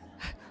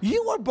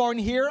 You were born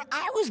here.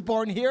 I was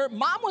born here.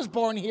 Mom was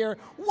born here.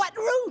 What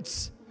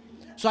roots?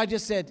 So I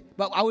just said,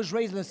 but I was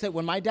raised in the state.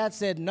 When my dad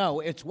said no,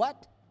 it's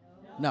what?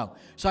 No.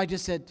 So I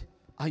just said,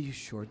 are you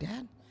sure,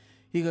 Dad?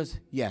 He goes,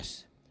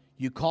 yes.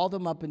 You call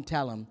them up and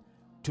tell them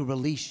to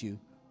release you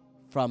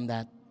from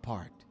that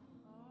part.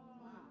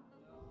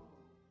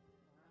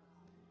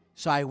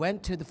 So I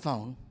went to the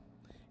phone,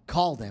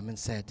 called them and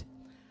said,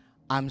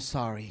 I'm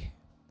sorry.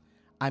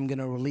 I'm going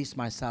to release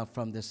myself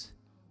from this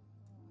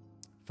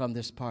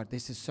part. They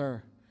said,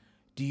 sir,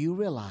 do you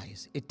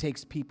realize it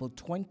takes people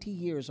 20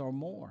 years or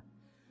more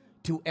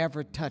to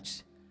ever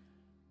touch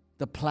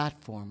the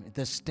platform,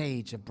 the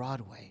stage of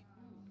Broadway?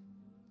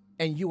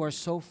 And you are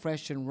so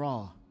fresh and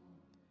raw.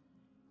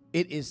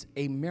 It is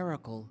a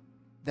miracle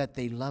that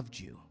they loved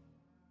you.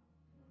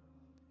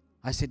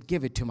 I said,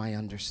 give it to my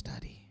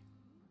understudy.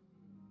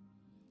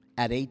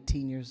 At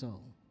 18 years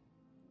old.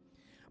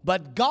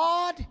 But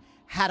God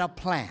had a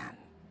plan.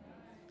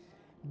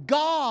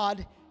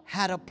 God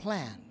had a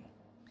plan.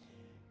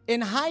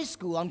 In high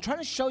school, I'm trying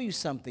to show you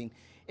something.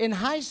 In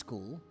high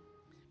school,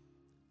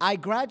 I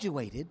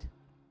graduated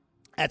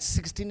at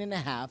 16 and a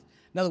half.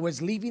 In other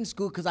words, leaving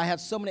school because I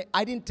had so many.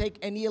 I didn't take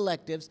any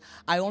electives.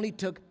 I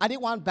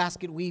didn't want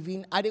basket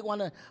weaving.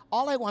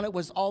 All I wanted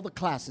was all the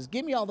classes.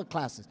 Give me all the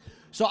classes.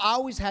 So I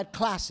always had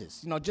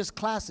classes, just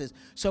classes.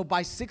 So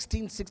by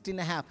 16 and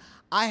a half,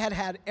 I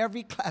had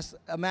every class.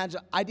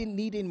 Imagine, I didn't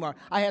need any more.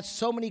 I had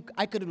so many,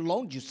 I could have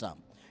loaned you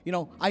some.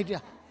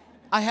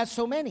 I had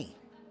so many,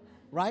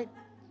 right?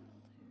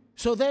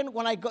 So then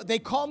when they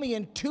called me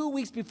in 2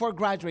 weeks before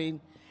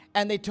graduating,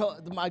 and they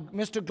told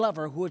Mr.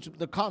 Glover, who was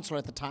the counselor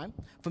at the time,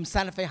 from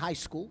Santa Fe High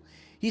School,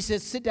 he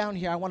said, sit down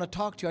here, I want to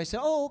talk to you. I said,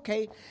 oh,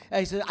 okay. And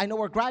he said, I know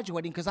we're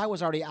graduating because I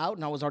was already out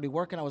and I was already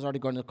working. I was already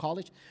going to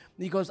college.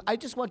 And he goes, I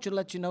just want you to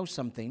let you know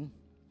something,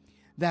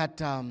 that,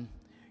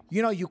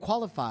 you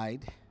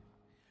qualified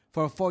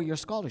for a 4-year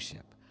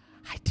scholarship.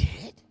 I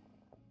did?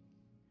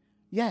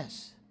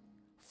 Yes.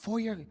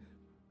 4-year,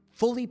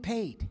 fully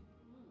paid.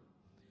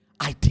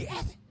 I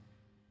did?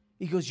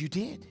 He goes, you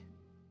did?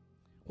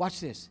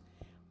 Watch this.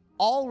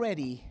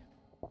 Already,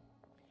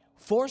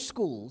 4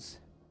 schools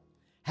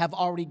have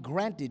already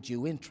granted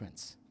you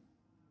entrance.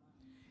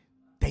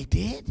 They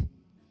did?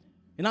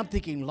 And I'm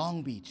thinking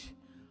Long Beach.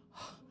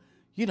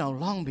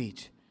 Long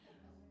Beach,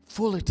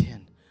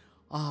 Fullerton,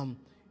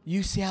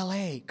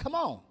 UCLA. Come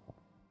on.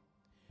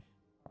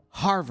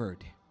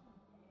 Harvard,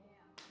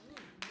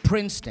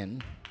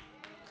 Princeton,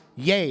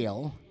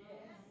 Yale,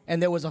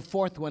 and there was a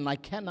 4th one I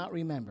cannot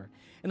remember.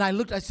 And I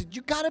looked, I said,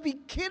 you got to be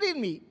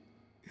kidding me.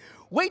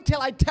 Wait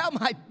till I tell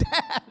my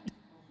dad.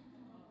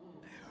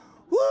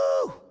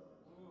 Woo!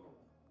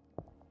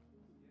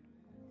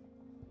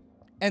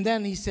 And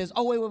then he says,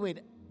 oh, wait.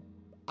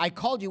 I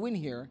called you in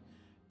here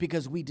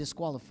because we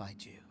disqualified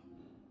you.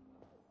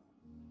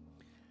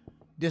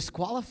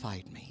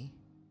 Disqualified me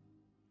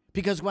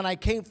because when I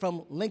came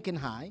from Lincoln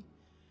High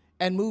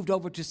and moved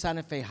over to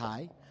Santa Fe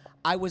High,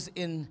 I went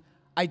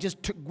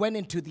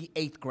into the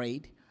 8th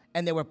grade,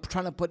 and they were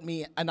trying to put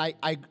me,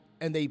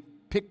 and they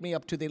picked me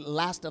up to the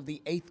last of the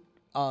 8th,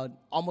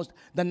 almost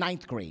the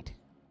 9th grade.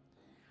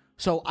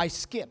 So I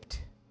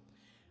skipped.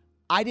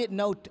 I didn't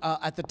know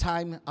at the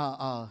time,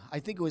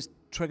 I think it was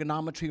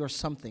trigonometry or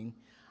something.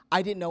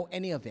 I didn't know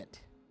any of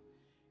it.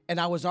 And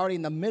I was already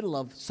in the middle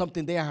of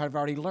something they had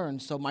already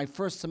learned. So my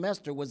first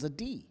semester was a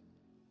D.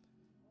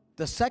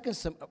 The second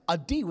a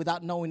D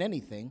without knowing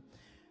anything.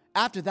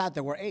 After that,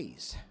 there were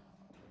A's.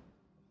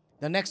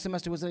 The next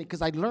semester was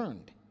because I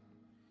learned.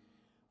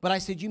 But I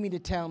said, you mean to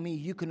tell me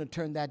you couldn't have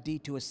turned that D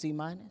to a C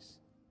minus?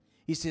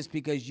 He says,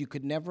 because you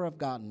could never have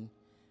gotten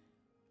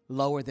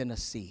lower than a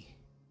C.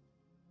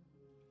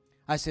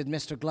 I said,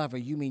 Mr. Glover,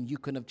 you mean you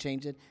couldn't have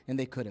changed it? And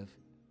they could have,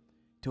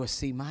 to a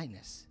C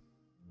minus.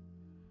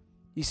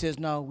 He says,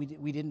 no,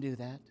 we didn't do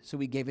that. So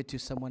we gave it to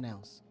someone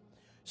else.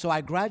 So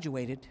I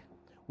graduated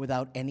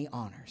without any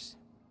honors.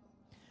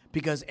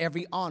 Because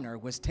every honor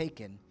was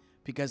taken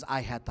because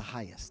I had the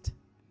highest.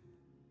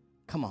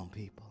 Come on,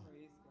 people.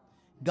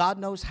 God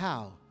knows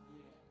how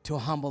to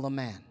humble a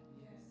man.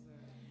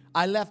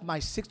 I left my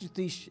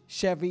 63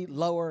 Chevy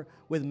lower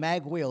with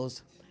mag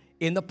wheels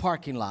in the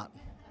parking lot.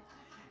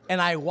 And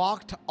I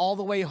walked all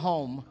the way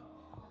home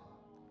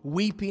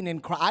weeping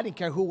and crying. I didn't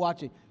care who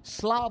watched it.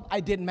 Slob, I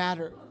didn't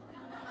matter.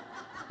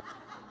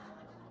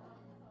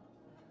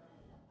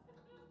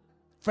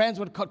 Friends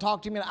would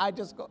talk to me and I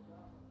just go.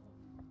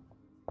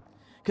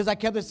 Because I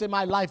kept saying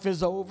my life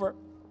is over.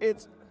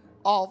 It's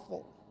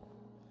awful.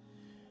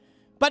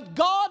 But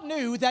God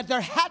knew that there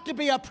had to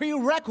be a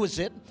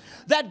prerequisite,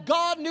 that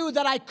God knew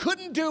that I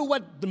couldn't do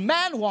what the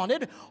man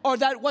wanted or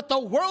that what the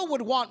world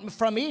would want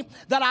from me,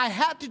 that I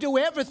had to do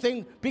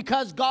everything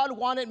because God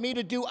wanted me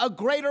to do a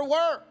greater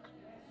work.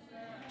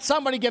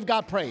 Somebody give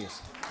God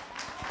praise.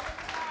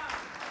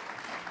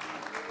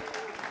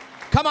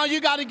 Come on, you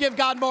got to give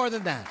God more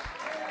than that.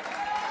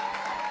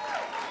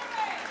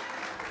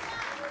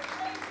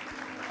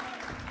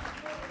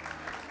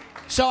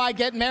 So I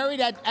get married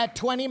at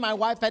 20, my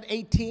wife at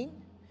 18.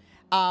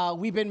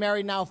 We've been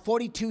married now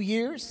 42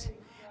 years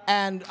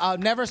and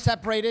never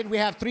separated. We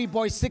have 3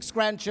 boys, 6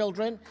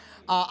 grandchildren.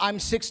 I'm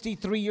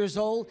 63 years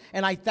old,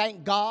 and I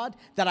thank God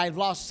that I've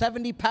lost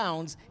 70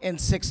 pounds in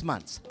 6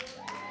 months.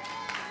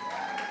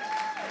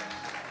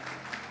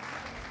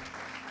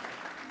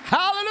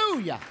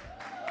 Hallelujah.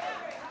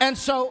 And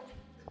so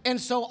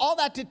all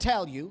that to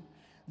tell you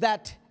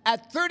that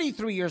at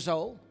 33 years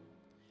old,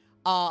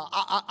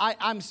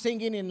 I'm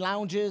singing in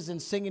lounges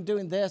and singing,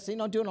 doing this,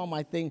 doing all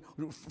my thing,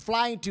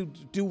 flying to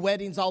do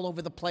weddings all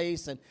over the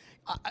place, and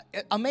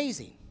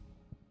amazing.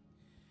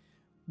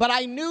 But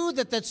I knew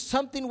that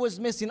something was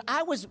missing.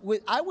 I was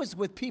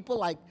with people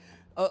like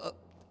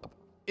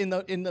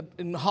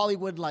in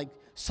Hollywood, like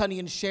Sonny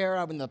and Cher.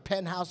 I'm in the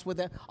penthouse with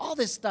them, all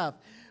this stuff.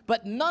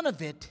 But none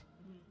of it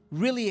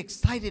really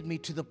excited me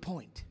to the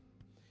point.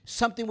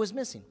 Something was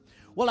missing.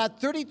 Well, at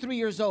 33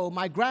 years old,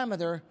 my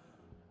grandmother,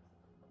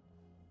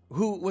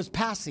 who was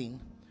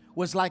passing,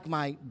 was like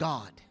my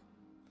God.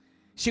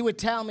 She would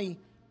tell me,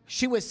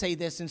 she would say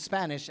this in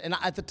Spanish, and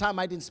at the time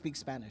I didn't speak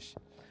Spanish.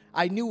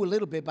 I knew a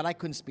little bit, but I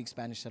couldn't speak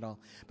Spanish at all.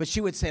 But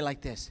she would say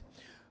like this,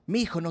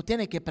 mi hijo no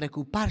tiene que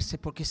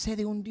preocuparse porque sé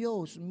de un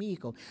Dios, mi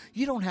hijo.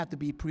 You don't have to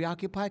be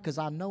preoccupied because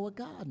I know a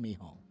God, mi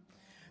hijo.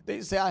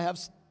 They say I have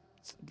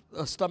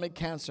a stomach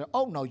cancer.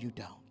 Oh, no, you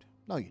don't.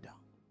 No, you don't.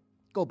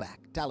 Go back.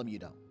 Tell them you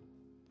don't.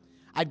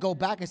 I'd go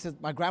back and say,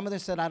 my grandmother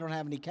said I don't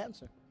have any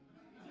cancer.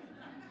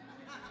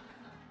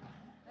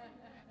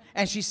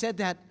 And she said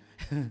that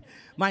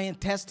my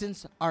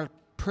intestines are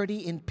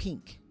pretty in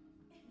pink.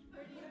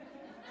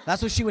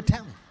 That's what she would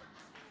tell me.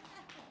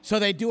 So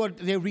they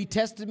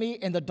retested me,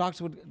 and the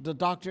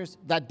doctors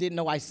that didn't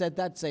know I said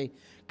that say,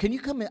 can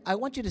you come in? I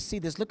want you to see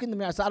this. Look in the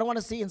mirror. I said, I don't want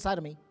to see inside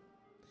of me.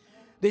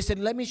 They said,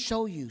 let me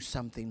show you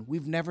something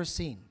we've never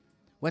seen.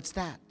 What's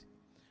that?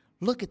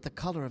 Look at the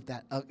color of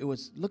that.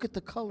 Look at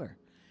the color.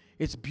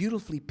 It's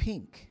beautifully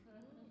pink.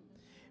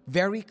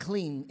 Very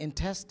clean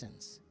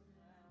intestines.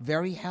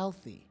 Very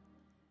healthy.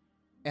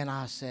 And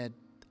I said,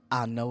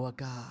 I know a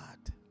God.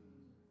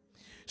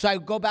 So I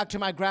go back to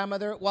my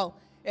grandmother. Well,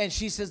 and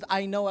she says,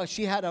 I know her.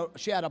 She had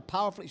a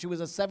powerful, she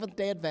was a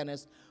Seventh-day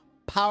Adventist,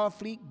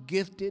 powerfully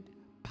gifted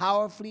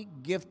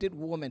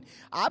woman.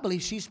 I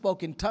believe she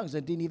spoke in tongues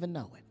and didn't even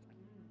know it.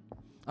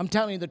 I'm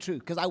telling you the truth,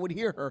 because I would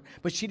hear her,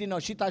 but she didn't know.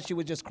 She thought she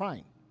was just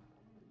crying.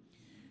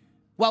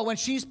 Well, when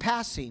she's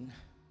passing,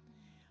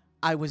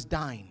 I was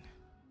dying.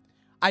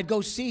 I'd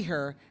go see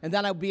her, and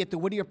then I'd be at the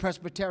Whittier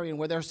Presbyterian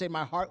where they're saying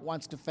my heart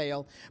wants to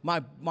fail,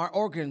 my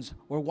organs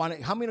were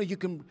wanting. How many of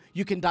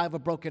you can die of a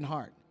broken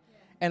heart?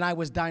 And I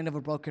was dying of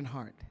a broken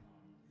heart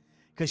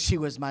because she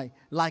was my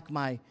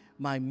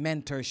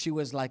mentor. She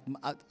was like,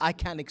 I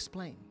can't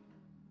explain.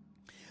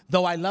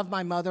 Though I love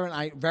my mother and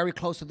I'm very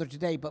close to her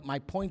today, but my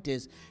point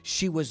is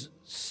she was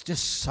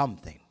just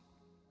something.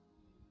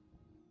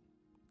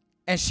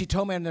 And she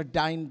told me in her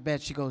dying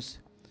bed, she goes,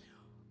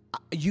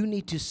 you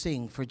need to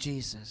sing for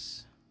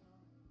Jesus.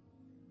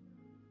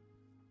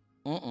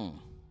 Oh,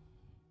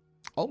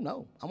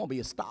 no, I'm going to be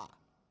a star.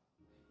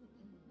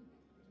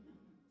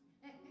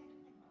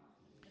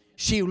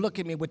 She would look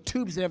at me with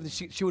tubes and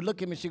everything. She would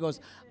look at me and she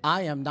goes,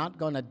 I am not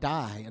going to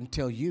die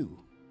until you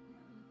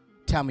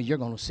tell me you're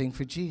going to sing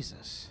for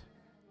Jesus.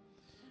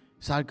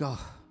 So I'd go,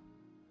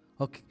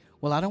 okay,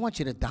 well, I don't want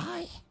you to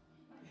die.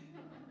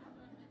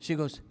 She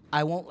goes,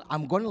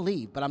 I'm going to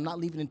leave, but I'm not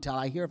leaving until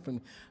I hear from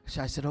you.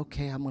 So I said,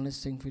 okay, I'm going to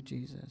sing for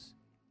Jesus.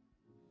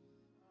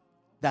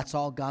 That's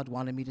all God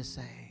wanted me to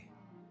say.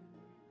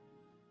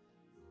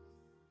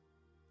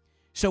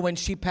 So when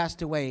she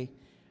passed away,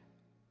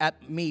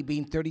 at me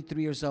being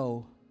 33 years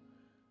old,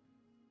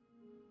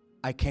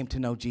 I came to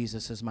know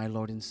Jesus as my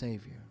Lord and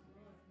Savior.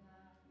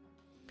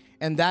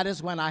 And that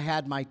is when I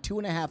had my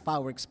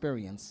 2.5-hour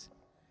experience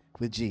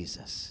with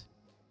Jesus.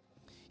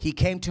 He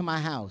came to my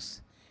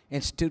house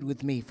and stood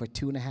with me for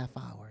 2.5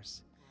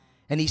 hours.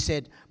 And he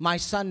said, my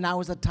son, now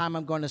is the time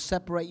I'm going to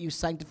separate you,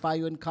 sanctify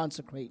you, and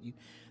consecrate you,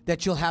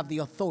 that you'll have the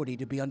authority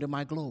to be under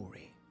my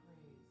glory.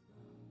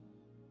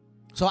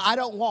 So I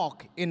don't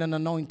walk in an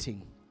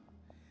anointing.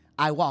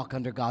 I walk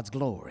under God's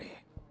glory.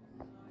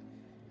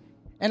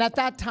 And at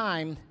that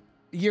time,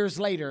 years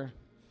later,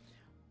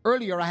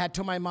 earlier I had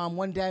told my mom,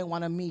 one day I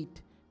want to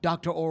meet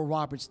Dr. Oral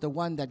Roberts, the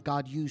one that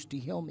God used to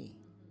heal me.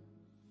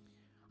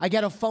 I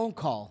get a phone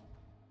call,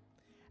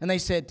 and they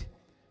said,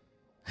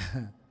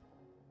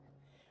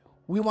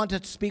 we want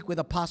to speak with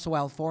Apostle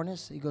Al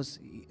Fornes. He goes,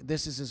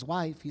 this is his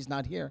wife. He's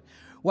not here.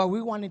 Well,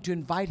 we wanted to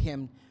invite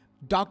him.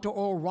 Dr.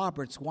 Oral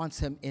Roberts wants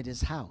him at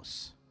his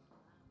house.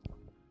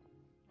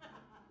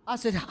 I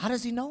said, how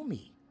does he know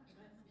me?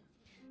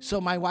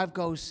 So my wife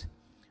goes,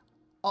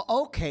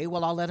 okay,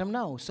 well, I'll let him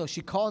know. So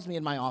she calls me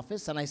in my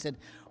office, and I said,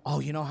 oh,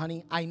 you know,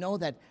 honey, I know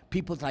that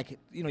people like,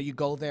 you know, you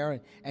go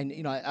there and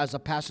you know, as a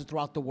pastor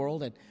throughout the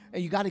world, and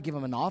you got to give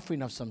them an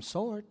offering of some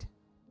sort.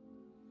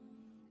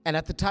 And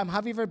at the time,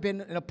 have you ever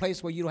been in a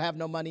place where you don't have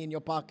no money in your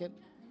pocket?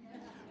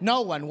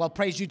 No one. Well,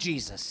 praise you,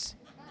 Jesus.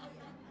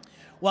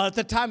 Well, at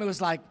the time, it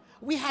was like,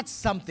 we had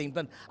something,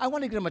 but I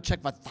want to give him a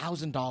check for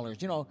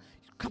 $1,000. You know,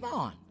 come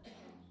on.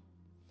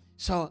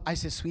 So I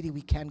said, sweetie,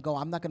 we can't go.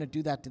 I'm not going to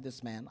do that to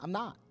this man. I'm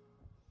not.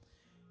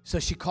 So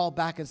she called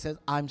back and said,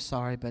 I'm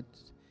sorry, but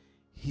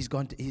he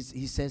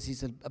says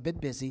he's a bit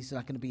busy. He's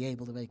not going to be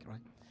able to make it, right?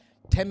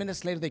 10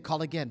 minutes later, they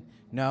call again.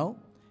 No,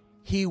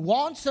 he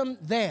wants him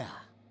there.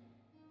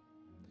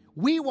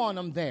 We want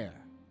him there.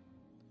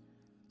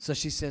 So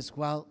she says,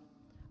 well,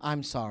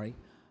 I'm sorry.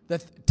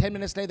 10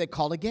 minutes later, they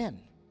call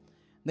again.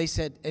 They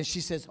said, and she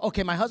says,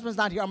 okay, my husband's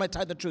not here. I'm going to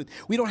tell you the truth.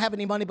 We don't have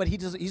any money, but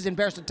he's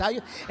embarrassed to tell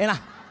you. And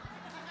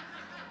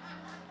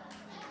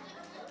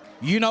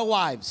you know,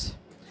 wives,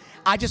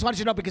 I just want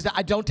you to know, because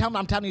I don't tell him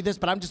I'm telling you this,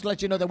 but I'm just to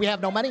let you know that we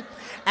have no money.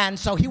 And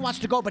so he wants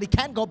to go, but he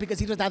can't go because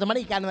he doesn't have the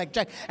money. He can't make a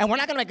check. And we're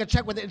not going to make a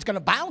check with it. It's going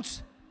to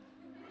bounce.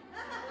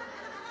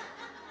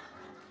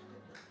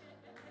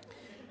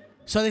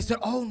 So they said,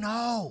 oh,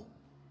 no.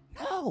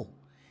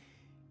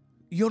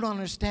 You don't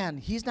understand.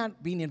 He's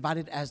not being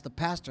invited as the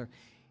pastor.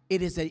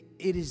 It is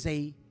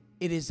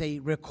a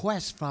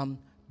request from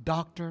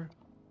Dr.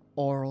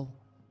 Oral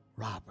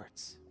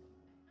Roberts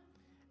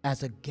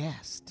as a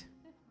guest.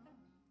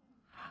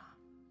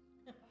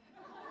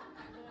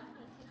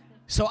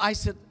 So I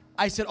said,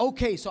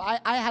 okay. So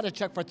I had a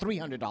check for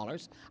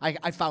 $300.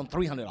 I found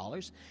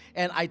 $300,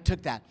 and I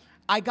took that.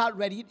 I got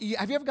ready.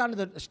 Have you ever gone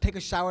to take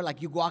a shower,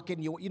 like you walk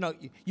in,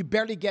 you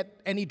barely get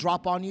any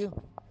drop on you?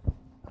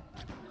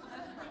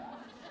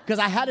 Because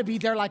I had to be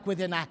there like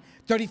within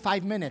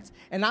 35 minutes.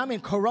 And I'm in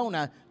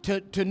Corona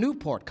to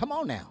Newport. Come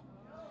on now.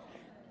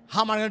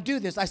 How am I going to do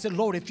this? I said,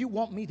 Lord, if you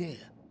want me there.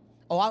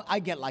 Oh, I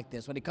get like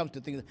this when it comes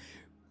to things.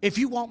 If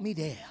you want me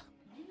there,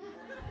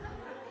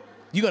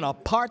 you're going to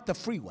part the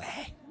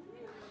freeway.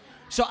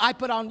 So I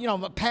put on,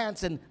 my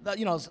pants and,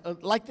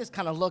 like this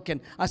kind of look. And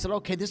I said,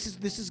 okay, this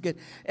is good.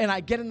 And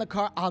I get in the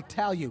car. I'll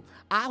tell you,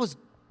 I was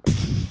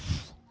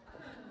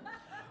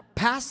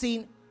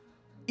passing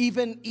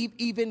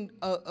even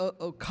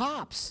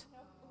cops.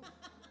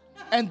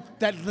 And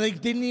that they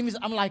didn't even,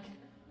 I'm like.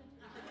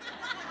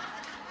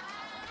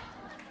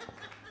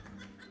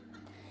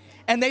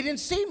 And they didn't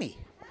see me.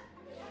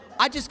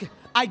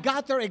 I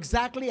got there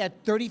exactly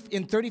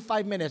in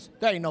 35 minutes.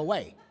 There ain't no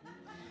way.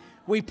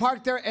 We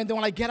parked there, and then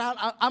when I get out,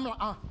 I'm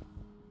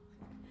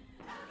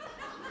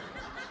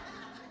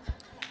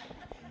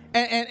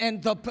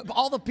and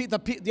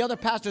the other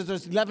pastors,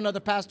 there's 11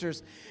 other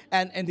pastors,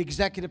 and the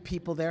executive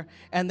people there,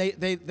 and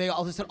they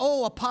all said,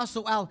 oh,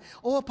 Apostle Al,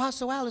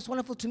 it's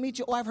wonderful to meet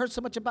you. Oh, I've heard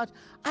so much about you.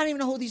 I didn't even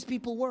know who these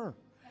people were.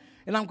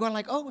 And I'm going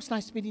like, oh, it's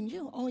nice meeting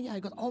you. Oh, yeah. He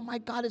goes, oh, my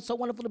God, it's so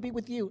wonderful to be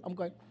with you. I'm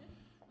going,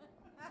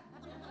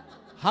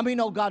 how many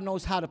know God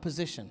knows how to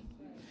position?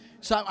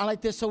 So I'm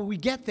like this. So we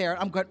get there.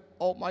 I'm going,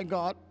 oh, my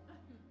God,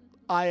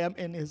 I am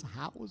in his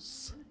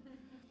house.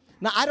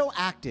 Now, I don't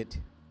act it.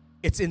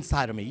 It's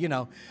inside of me,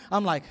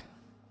 I'm like.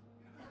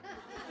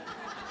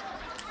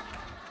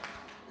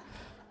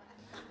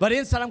 But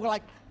inside, I'm going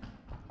like.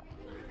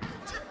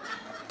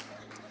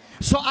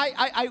 So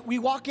we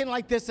walk in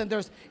like this, and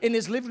there's, in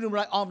his living room,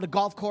 right on the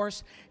golf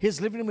course, his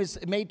living room is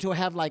made to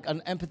have like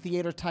an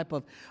amphitheater type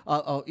of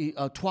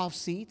 12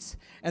 seats.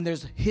 And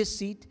there's his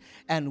seat,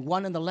 and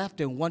one on the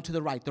left and one to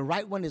the right. The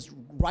right one is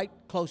right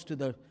close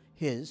to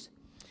his.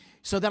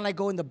 So then I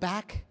go in the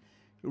back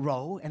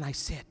row, and I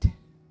sit.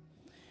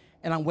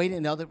 And I'm waiting,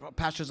 and the other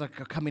pastors are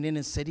coming in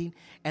and sitting.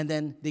 And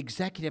then the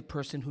executive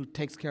person who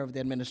takes care of the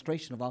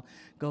administration of all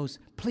goes,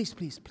 please,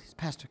 please, please,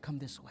 Pastor, come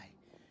this way.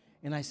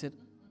 And I said,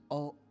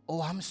 oh,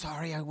 I'm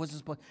sorry. I wasn't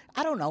supposed.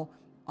 I don't know.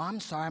 Oh, I'm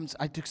sorry.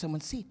 I took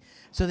someone's seat.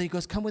 So then he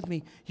goes, come with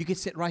me. You can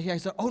sit right here. I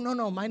said, oh,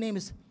 no. My name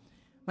is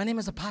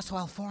Apostle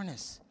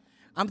Alfornis.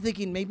 I'm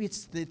thinking maybe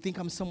they think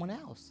I'm someone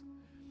else.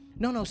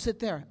 No, sit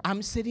there.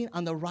 I'm sitting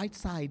on the right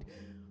side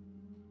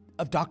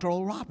of Dr.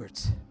 Oral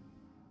Roberts.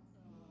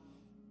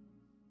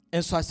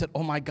 And so I said,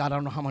 oh, my God, I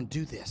don't know how I'm going to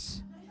do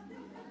this.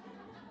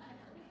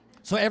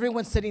 So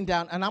everyone's sitting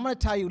down, and I'm going to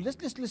tell you,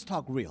 let's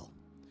talk real.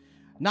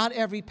 Not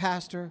every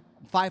pastor,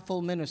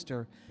 fivefold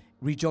minister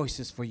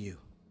rejoices for you.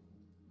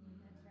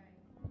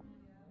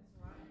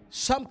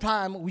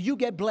 Sometime you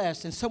get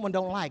blessed and someone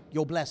don't like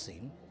your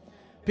blessing,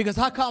 because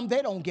how come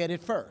they don't get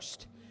it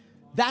first?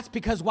 That's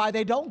because why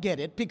they don't get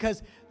it,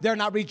 because they're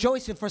not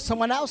rejoicing for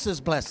someone else's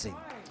blessing.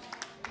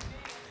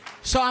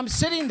 So I'm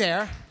sitting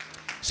there,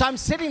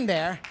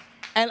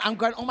 and I'm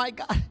going, oh my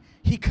God.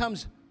 He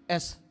comes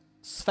as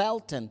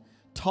svelte and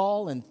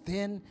tall and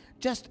thin,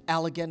 just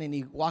elegant, and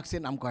he walks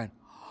in, I'm going,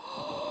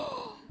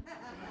 oh.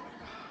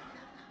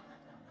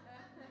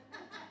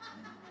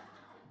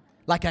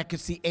 Like I could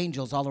see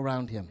angels all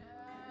around him.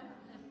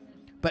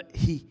 But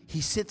he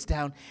sits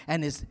down,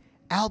 and his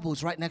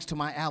elbow's right next to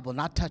my elbow,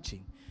 not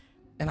touching.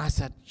 And I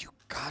said, you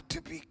got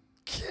to be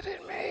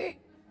kidding me.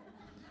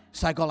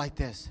 So I go like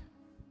this.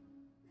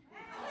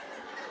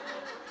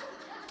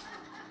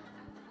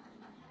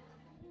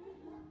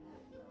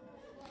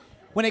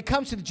 When it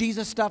comes to the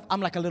Jesus stuff,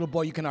 I'm like a little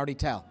boy, you can already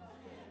tell.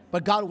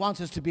 But God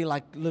wants us to be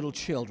like little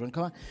children.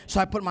 Come on.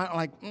 So I put my,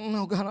 like,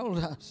 oh God,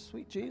 oh,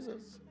 sweet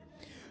Jesus.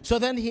 So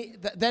then he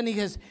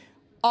says,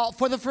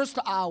 for the first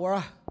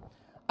hour,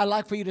 I'd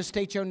like for you to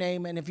state your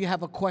name, and if you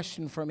have a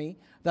question for me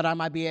that I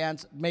might be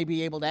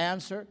able to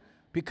answer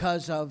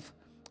because of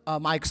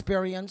my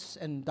experience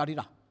and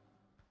da-da-da.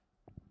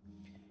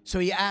 So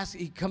he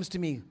comes to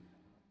me,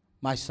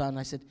 my son.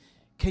 I said,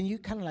 can you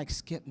kind of like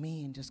skip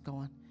me and just go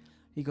on?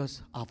 He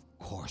goes, of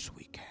course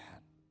we can.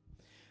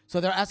 So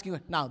they're asking,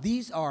 now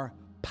these are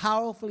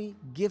powerfully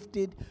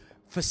gifted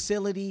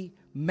facility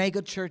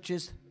mega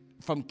churches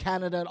from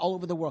Canada and all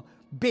over the world.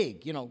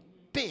 Big,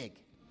 big.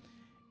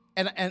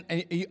 And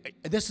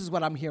this is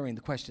what I'm hearing,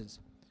 the questions.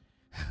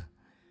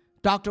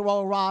 Dr.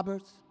 Oral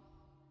Roberts,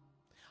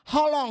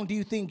 how long do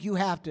you think you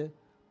have to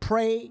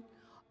pray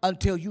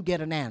until you get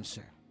an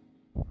answer?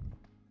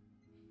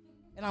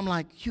 And I'm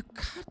like, you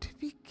got to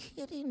be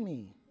kidding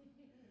me.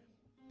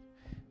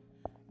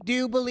 Do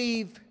you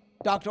believe,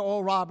 Dr.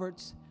 Oral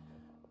Roberts,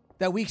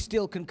 that we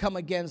still can come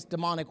against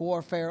demonic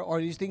warfare, or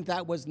do you think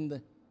that wasn't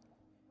the...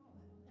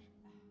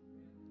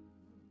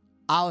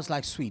 I was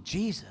like, sweet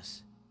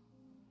Jesus.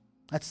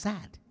 That's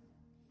sad.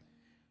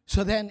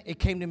 So then it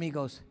came to me, he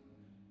goes,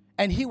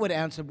 and he would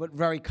answer, but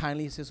very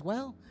kindly. He says,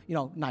 well,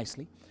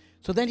 nicely.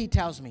 So then he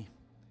tells me,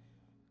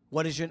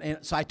 what is your name?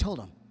 So I told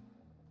him,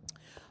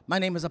 my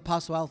name is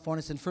Apostle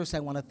Alfornis, and first I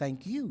want to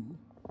thank you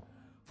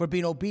for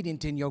being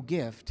obedient in your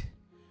gift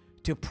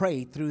to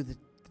pray through the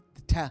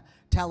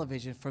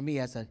television for me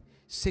as a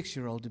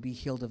 6-year-old to be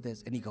healed of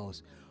this. And he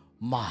goes,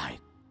 my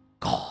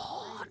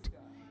God.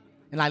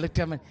 And I looked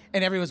at him,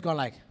 and everyone's going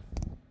like,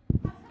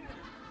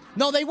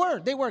 no, they were,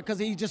 because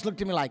he just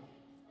looked at me like,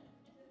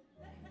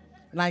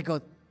 and I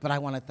go, but I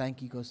want to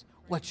thank you. He goes,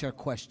 what's your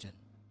question,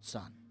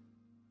 son?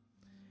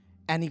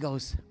 And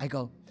I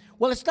go,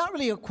 well, it's not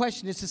really a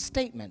question, it's a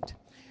statement.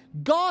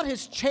 God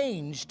has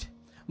changed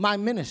my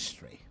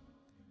ministry.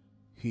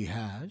 He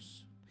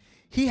has.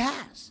 He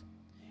has.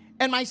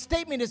 And my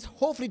statement is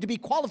hopefully to be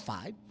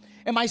qualified.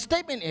 And my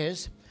statement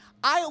is,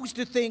 I used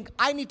to think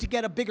I need to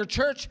get a bigger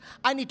church.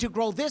 I need to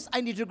grow this. I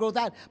need to grow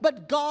that.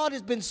 But God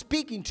has been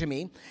speaking to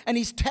me, and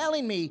he's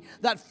telling me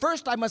that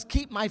first I must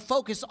keep my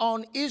focus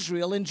on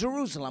Israel and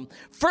Jerusalem.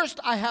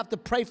 First I have to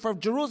pray for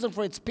Jerusalem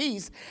for its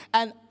peace.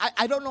 And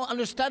I don't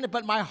understand it,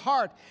 but my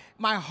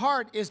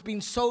heart is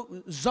being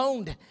so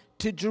zoned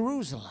to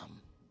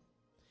Jerusalem.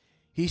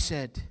 He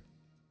said,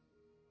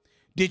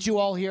 did you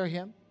all hear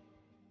him?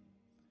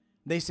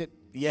 They said,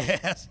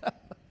 yes.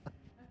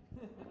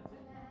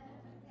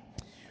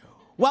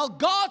 Well,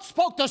 God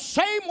spoke the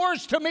same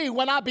words to me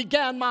when I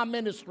began my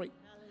ministry.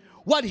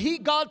 What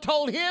God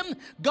told him,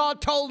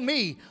 God told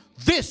me.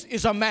 This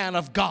is a man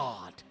of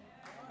God.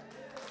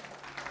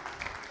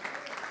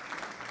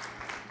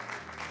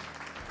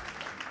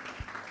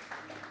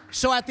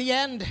 So at the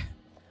end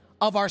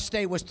of our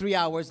stay was 3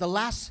 hours. The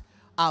last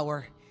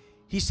hour,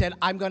 he said,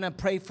 I'm going to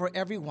pray for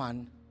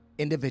everyone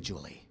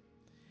individually.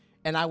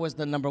 And I was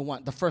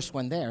the first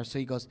one there. So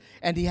he goes,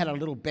 and he had a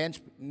little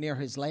bench near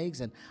his legs.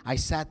 And I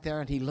sat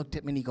there, and he looked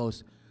at me, and he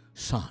goes,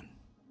 son,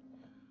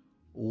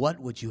 what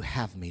would you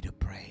have me to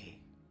pray?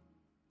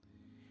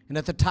 And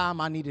at the time,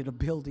 I needed a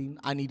building.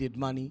 I needed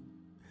money.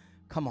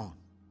 Come on.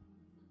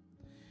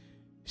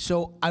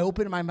 So I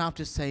opened my mouth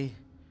to say,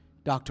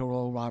 Dr.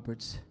 Oral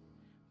Roberts,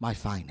 my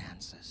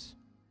finances.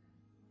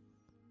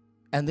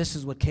 And this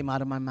is what came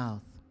out of my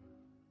mouth.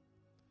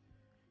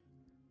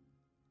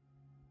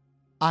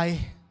 I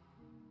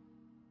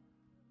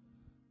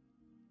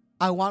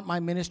I want my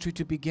ministry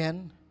to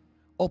begin,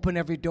 open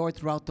every door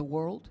throughout the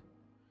world,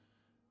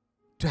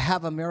 to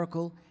have a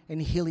miracle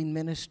and healing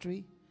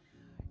ministry.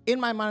 In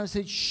my mind, I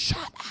said,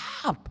 shut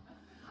up.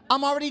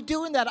 I'm already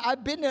doing that.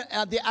 I've been to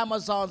the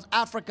Amazons,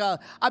 Africa.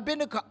 I've been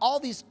to all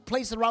these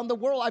places around the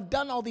world. I've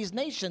done all these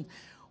nations.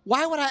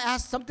 Why would I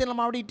ask something I'm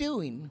already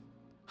doing?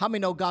 How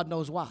many know God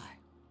knows why?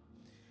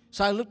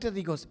 So I looked at it,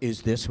 he goes,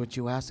 is this what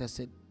you asked? I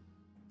said,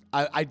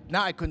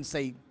 now I couldn't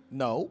say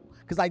no,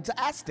 because I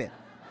asked it.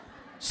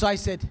 So I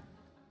said,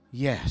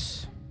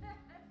 yes.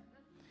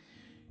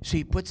 So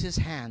he puts his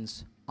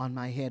hands on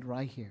my head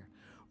right here.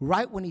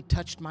 Right when he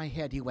touched my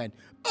head, he went,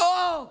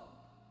 oh,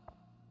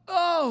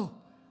 oh.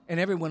 And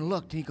everyone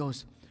looked, and he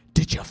goes,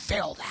 did you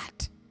feel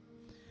that?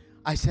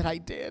 I said, I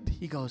did.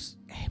 He goes,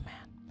 amen.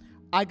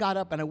 I got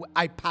up, and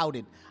I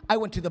pouted. I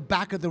went to the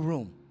back of the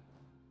room.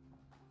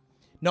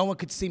 No one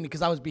could see me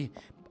because I was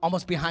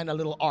almost behind a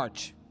little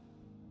arch.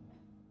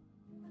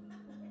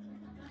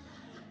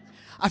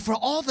 For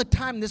all the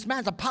time, this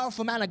man's a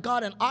powerful man of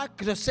God, and I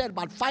could have said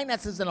about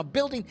finances in a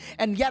building,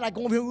 and yet I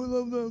go over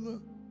here.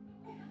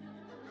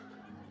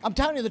 I'm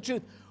telling you the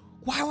truth.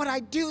 Why would I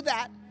do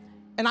that?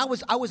 And I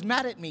was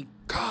mad at me.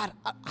 God,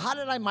 how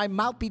did my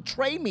mouth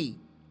betray me?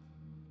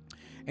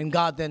 And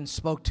God then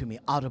spoke to me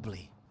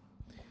audibly.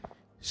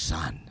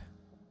 Son,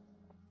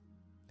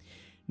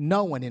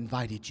 no one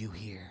invited you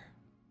here.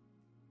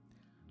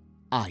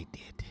 I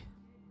did.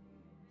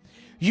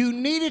 You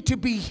needed to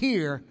be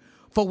here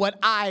for what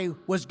I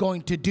was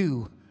going to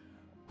do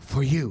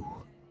for you,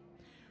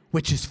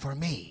 which is for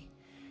me.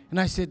 And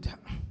I said,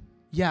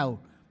 yeah,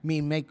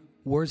 me make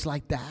words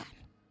like that?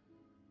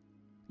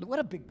 What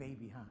a big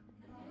baby, huh?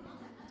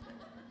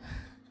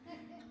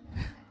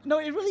 No,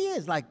 it really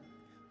is like.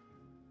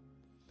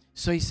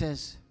 So he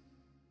says,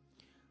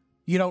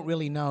 you don't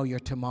really know your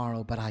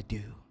tomorrow, but I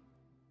do.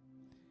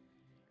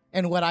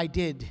 And what I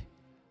did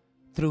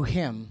through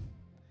him,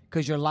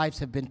 because your lives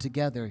have been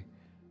together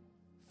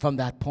from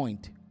that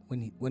point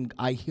when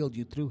I healed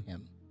you through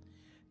him.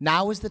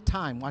 Now is the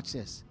time, watch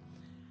this,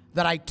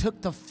 that I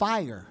took the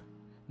fire,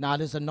 not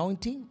his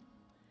anointing,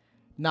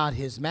 not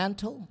his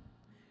mantle,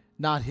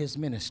 not his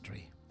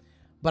ministry,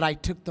 but I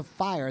took the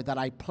fire that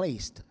I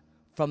placed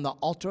from the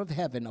altar of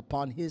heaven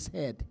upon his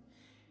head,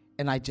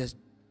 and I just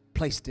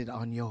placed it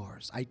on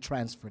yours. I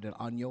transferred it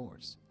on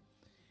yours.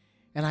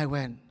 And I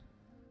went,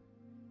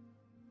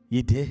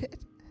 you did?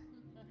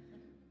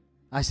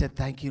 I said,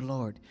 thank you,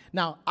 Lord.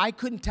 Now, I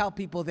couldn't tell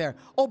people there,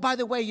 oh, by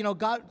the way,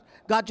 God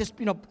just,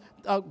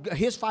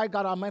 his fire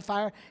got on my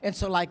fire, and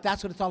so,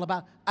 that's what it's all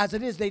about. As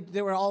it is,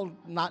 they were all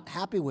not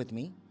happy with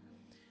me.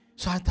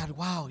 So I thought,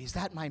 wow, is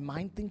that my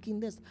mind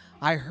thinking this?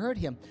 I heard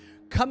him.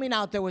 Coming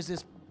out, there was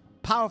this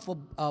powerful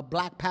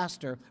black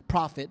pastor,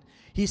 prophet.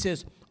 He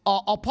says,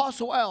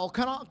 Apostle L,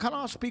 can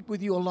I speak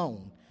with you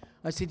alone?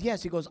 I said,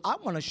 yes. He goes, I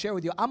want to share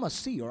with you. I'm a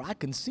seer. I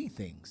can see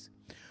things.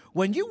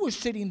 When you were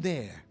sitting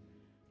there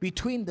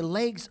between the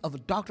legs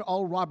of Dr.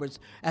 Oral Roberts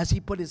as he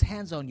put his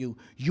hands on you,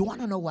 you want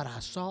to know what I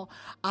saw?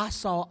 I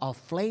saw a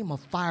flame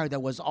of fire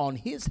that was on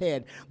his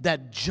head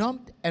that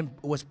jumped and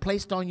was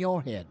placed on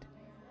your head.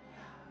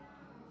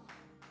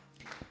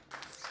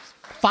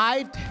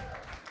 5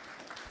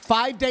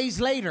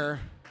 days later,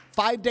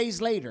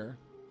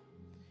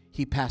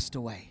 he passed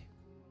away.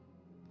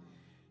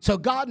 So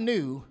God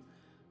knew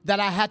that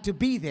I had to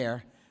be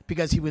there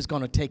because he was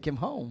going to take him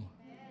home.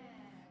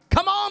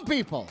 Come on,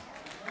 people.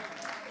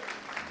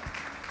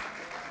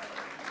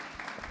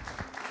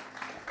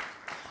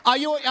 Are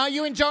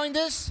you enjoying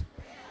this?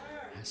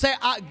 Say,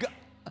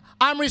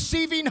 I'm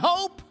receiving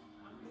hope.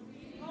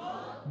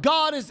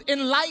 God is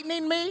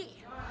enlightening me.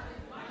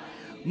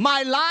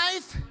 My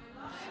life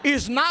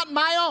is not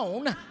my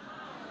own.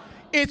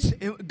 It's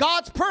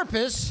God's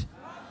purpose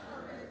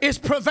is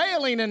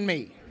prevailing in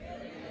me.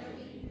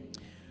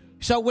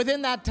 So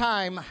within that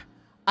time,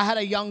 I had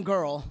a young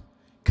girl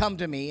come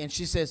to me, and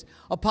she says,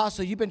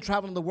 Apostle, you've been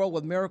traveling the world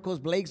with miracles.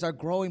 Legs are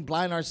growing,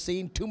 blind are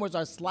seeing, tumors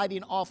are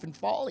sliding off and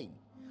falling.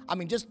 I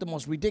mean, just the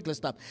most ridiculous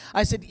stuff.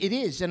 I said, it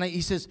is. And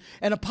he says,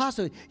 and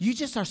Apostle, you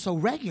just are so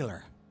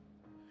regular.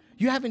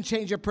 You haven't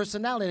changed your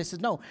personality. I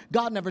said, no,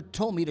 God never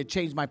told me to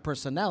change my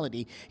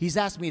personality. He's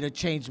asked me to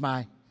change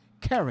my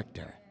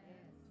character.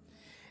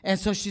 And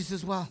so she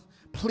says, well,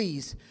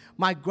 please,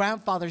 my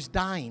grandfather's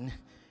dying.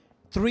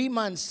 3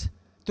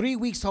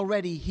 weeks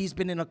already, he's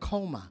been in a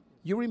coma.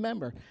 You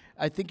remember,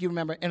 I think you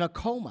remember, in a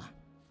coma.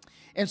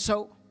 And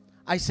so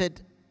I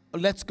said,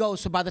 let's go.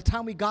 So by the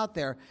time we got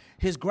there,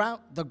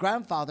 the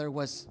grandfather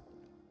was,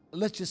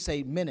 let's just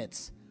say,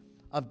 minutes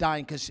of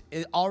dying because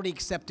it already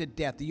accepted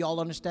death. Do you all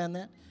understand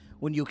that?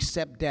 When you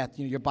accept death,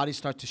 your body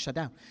starts to shut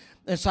down.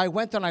 And so I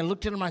went there and I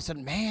looked at him and I said,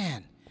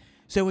 man.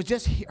 So it was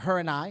just her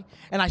and I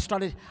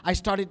started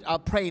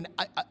praying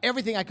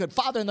everything I could.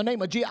 Father, in the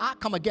name of Jesus, I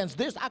come against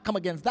this, I come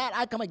against that,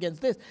 I come against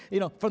this.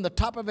 From the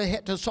top of her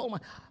head to the sole of my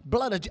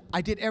blood.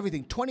 I did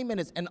everything, 20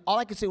 minutes, and all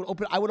I could see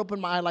I would open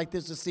my eye like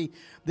this to see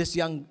this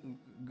young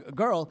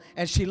girl,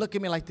 and she looked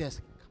at me like this.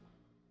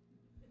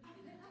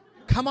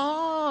 Come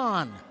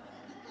on.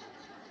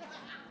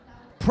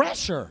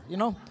 Pressure,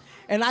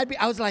 And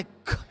I was like,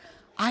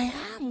 I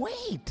am,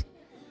 wait.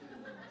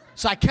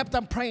 So I kept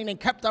on praying and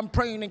kept on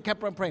praying and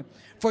kept on praying.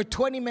 For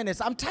 20 minutes,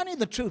 I'm telling you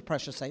the truth,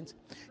 precious saints.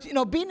 You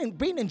know, being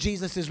in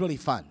Jesus is really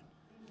fun.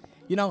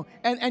 You know,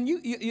 and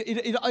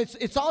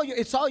it's all your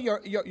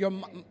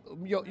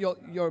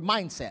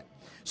mindset.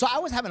 So I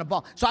was having a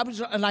ball.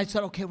 And I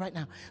said, okay, right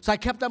now. So I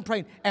kept on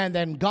praying, and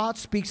then God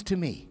speaks to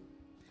me,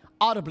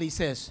 audibly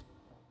says,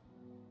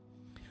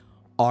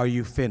 "Are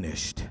you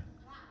finished?"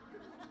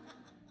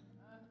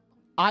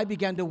 I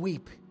began to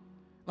weep.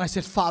 And I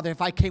said, Father,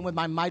 if I came with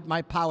my might,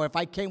 my power, if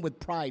I came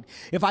with pride,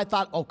 if I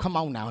thought, oh, come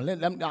on now,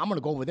 I'm going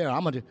to go over there.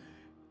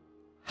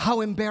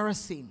 How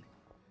embarrassing.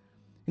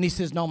 And he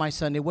says, no, my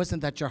son, it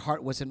wasn't that your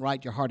heart wasn't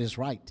right. Your heart is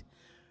right.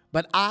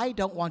 But I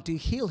don't want to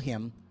heal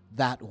him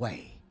that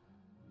way.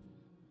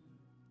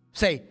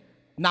 Say,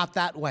 not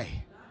that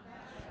way.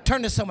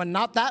 Turn to someone,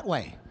 not that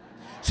way.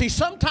 See,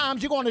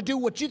 sometimes you're going to do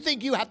what you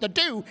think you have to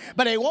do,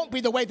 but it won't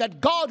be the way that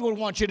God will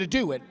want you to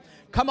do it.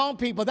 Come on,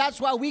 people. That's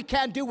why we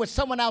can't do what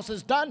someone else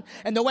has done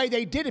and the way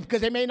they did it,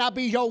 because it may not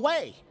be your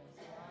way.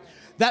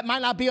 That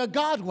might not be a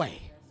God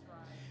way.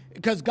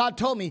 Because God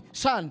told me,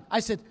 son,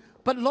 I said,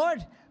 but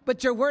Lord,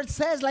 but your word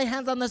says lay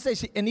hands on the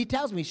sick. And he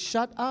tells me,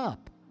 shut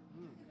up.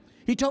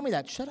 He told me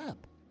that, shut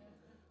up.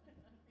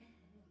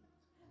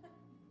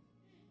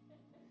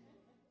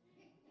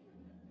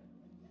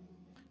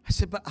 I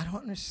said, but I don't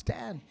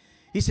understand.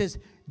 He says,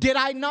 did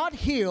I not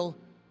heal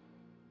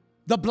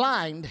the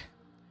blind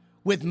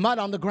with mud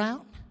on the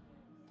ground?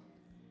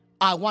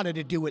 I wanted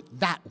to do it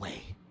that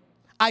way.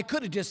 I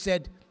could have just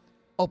said,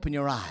 open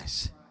your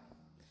eyes.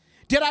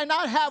 Did I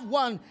not have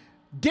one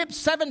dipped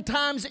 7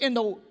 times in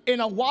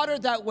a water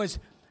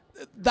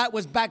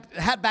that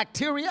had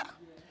bacteria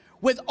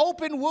with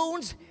open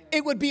wounds?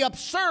 It would be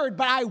absurd,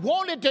 but I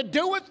wanted to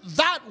do it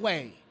that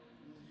way.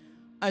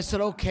 I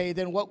said, okay,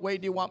 then what way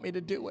do you want me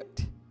to do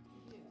it?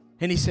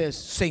 And he says,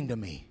 sing to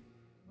me.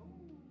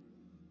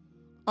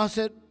 I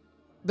said,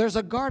 there's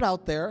a guard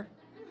out there.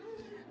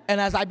 And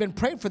as I've been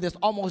praying for this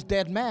almost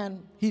dead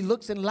man, he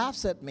looks and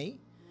laughs at me.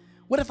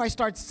 What if I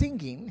start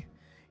singing?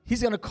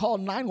 He's going to call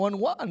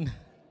 911.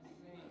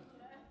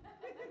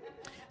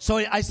 So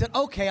I said,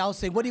 okay, I'll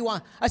say, what do you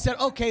want? I said,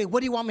 okay,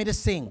 what do you want me to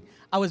sing?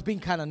 I was being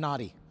kind of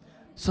naughty.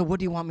 So what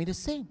do you want me to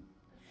sing?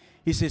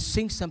 He says,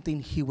 sing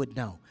something he would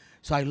know.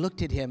 So I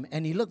looked at him,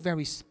 and he looked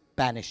very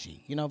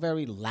Spanishy,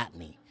 very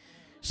Latin-y.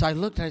 So I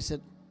looked and I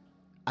said,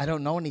 I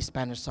don't know any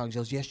Spanish songs. He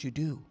goes, yes, you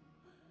do.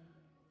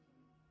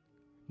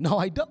 No,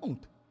 I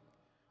don't.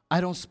 I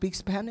don't speak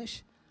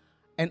Spanish,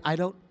 and I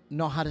don't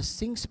know how to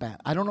sing Spanish.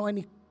 I don't know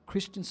any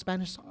Christian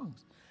Spanish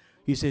songs.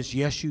 He says,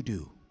 yes, you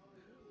do.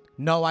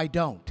 No, I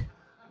don't.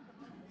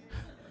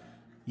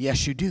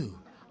 Yes, you do.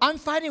 I'm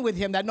fighting with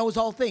him that knows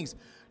all things,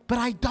 but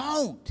I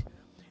don't.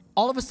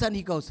 All of a sudden,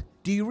 he goes,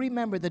 do you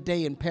remember the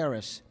day in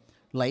Paris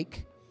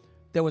Lake?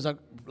 There was a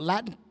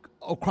Latin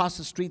across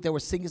the street. There were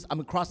singers.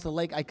 Across the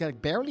lake. I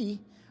could barely,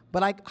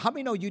 but how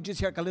many know you just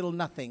hear like a little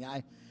nothing?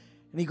 And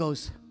he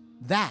goes,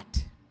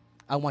 that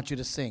I want you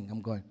to sing.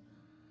 I'm going,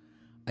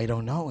 I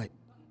don't know it.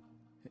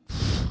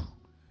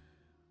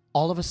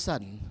 All of a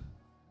sudden,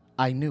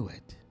 I knew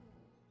it.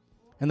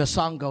 And the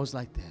song goes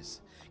like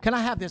this. Can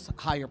I have this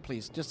higher,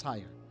 please? Just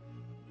higher.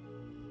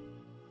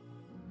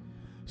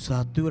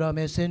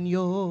 Satúrame,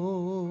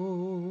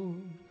 Señor,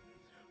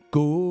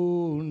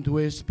 con tu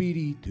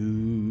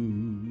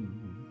espíritu.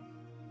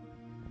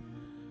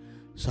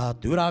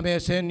 Satúrame,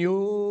 Señor,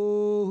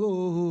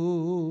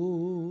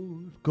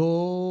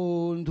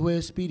 con tu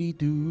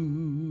espíritu.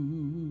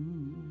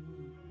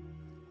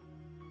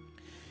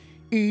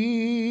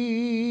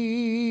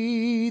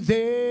 Y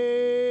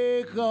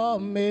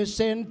déjame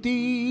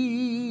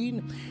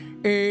sentir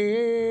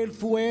el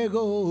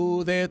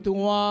fuego de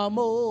tu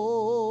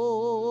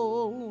amor,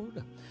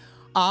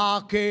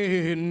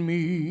 aquí en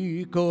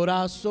mi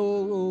corazón,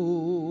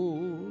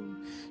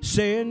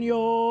 Señor,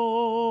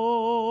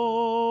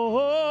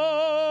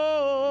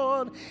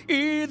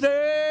 y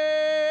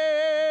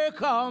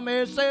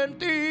déjame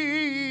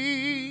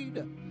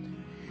sentir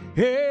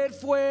el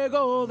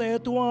fuego de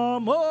tu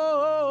amor,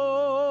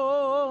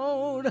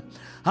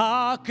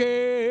 aquí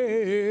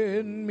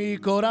en mi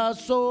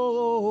corazón,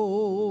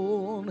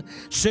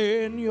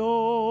 Señor.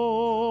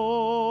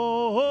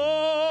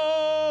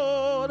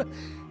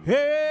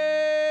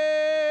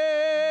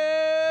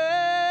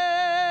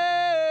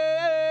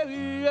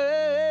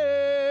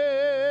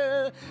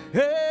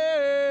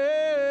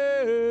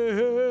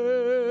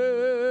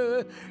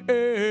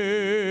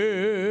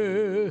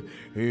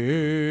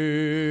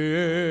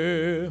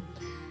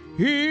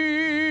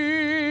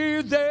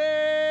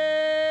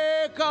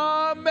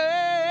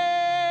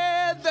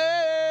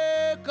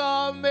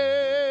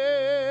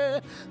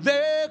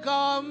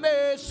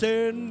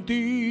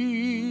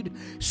 Sentir,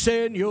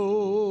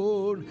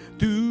 Señor,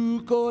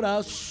 tu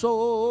corazón.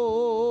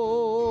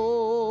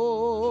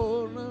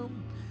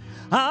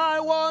 I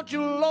want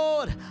you,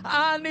 Lord.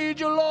 I need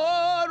you,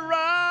 Lord,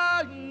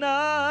 right now.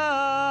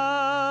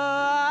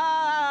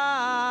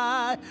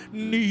 I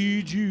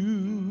need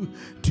you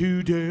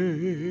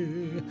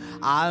today.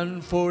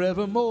 and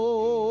forevermore.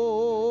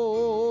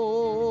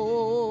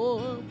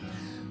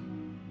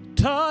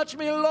 Touch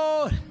me,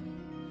 Lord.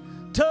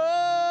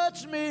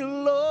 Touch me,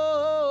 Lord.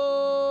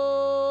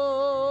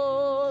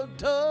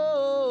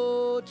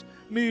 Touch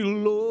me,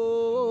 Lord.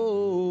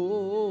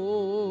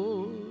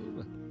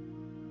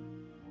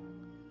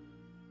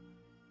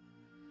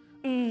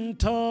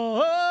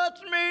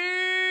 Touch me,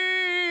 Lord.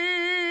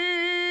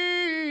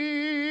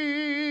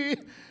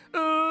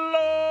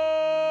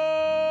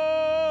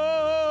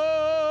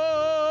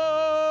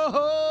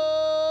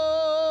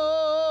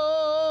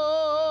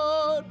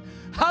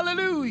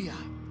 Hallelujah.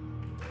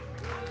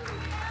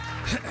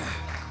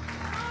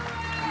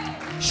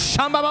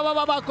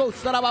 Shambabababako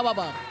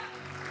sarabababa.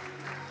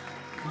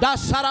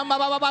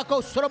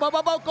 Dasaramababako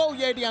sarababako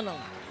yediano.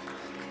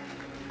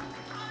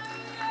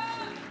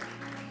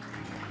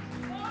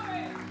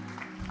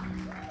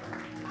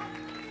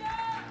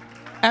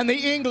 And the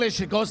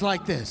English, it goes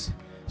like this.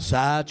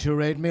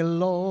 Saturate me,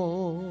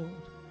 Lord,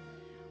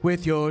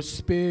 with your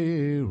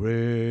spirit.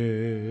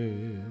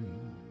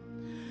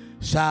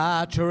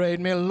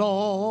 Saturate me,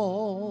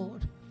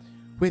 Lord,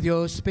 with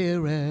your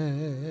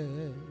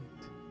spirit.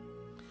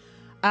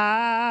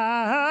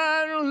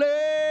 And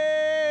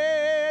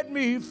let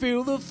me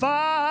feel the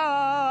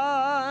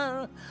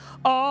fire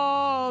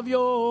of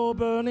your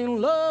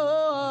burning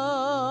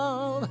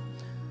love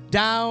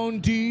down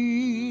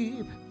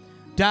deep,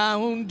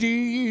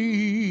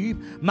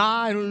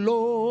 my Lord.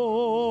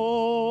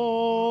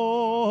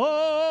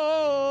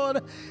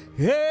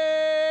 Hey,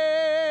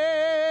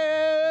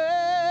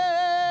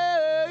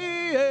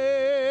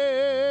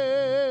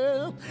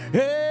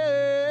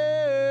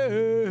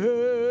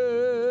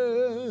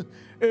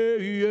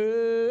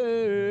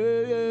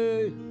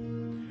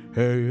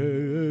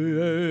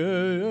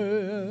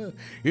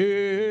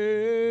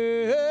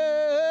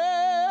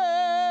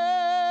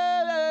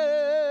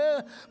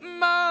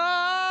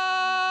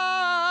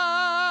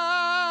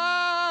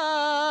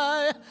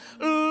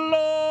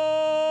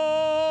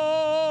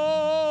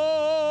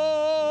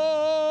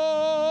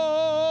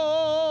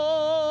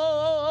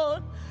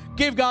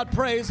 give God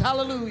praise.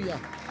 Hallelujah.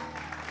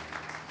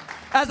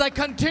 As I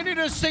continue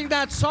to sing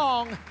that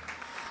song,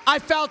 I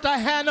felt the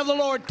hand of the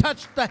Lord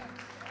touch the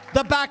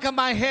back of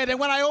my head. And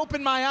when I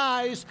opened my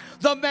eyes,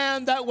 the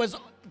man that was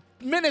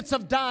minutes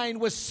of dying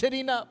was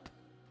sitting up,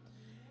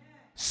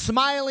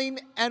 smiling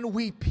and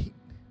weeping.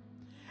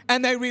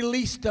 And they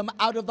released him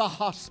out of the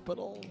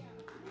hospital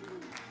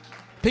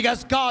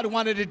because God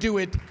wanted to do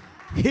it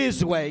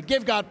His way.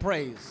 Give God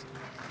praise.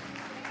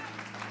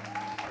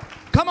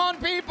 Come on,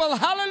 people.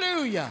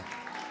 Hallelujah.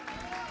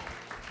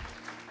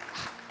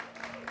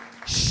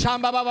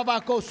 Come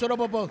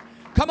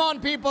on,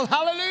 people.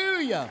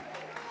 Hallelujah.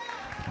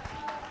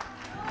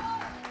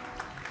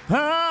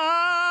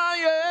 Ah,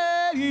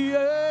 yeah,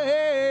 yeah,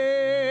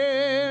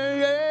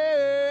 yeah.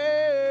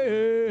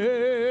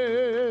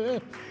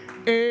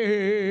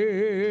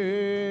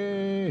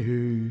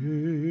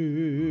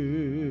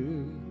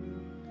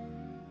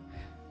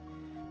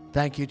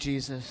 Thank you,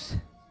 Jesus.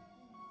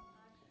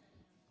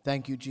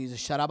 Thank you, Jesus.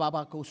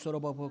 Sharababako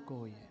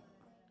sorobobokoye.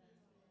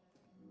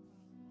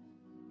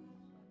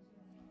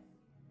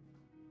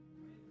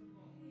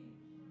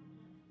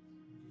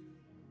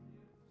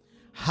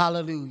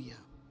 Hallelujah.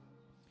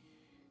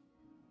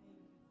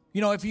 You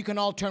know, if you can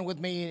all turn with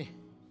me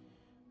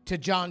to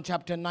John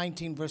chapter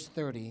 19, verse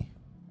 30.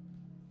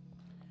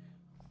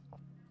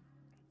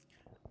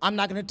 I'm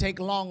not going to take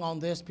long on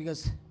this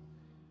because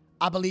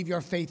I believe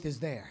your faith is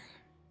there.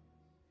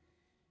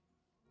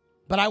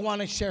 But I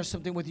want to share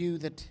something with you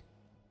that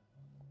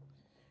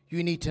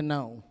you need to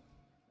know.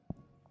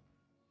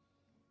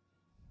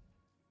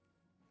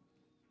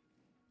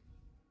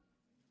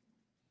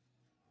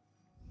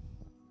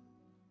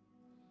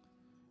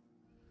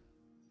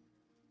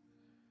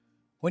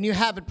 When you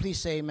have it, please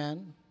say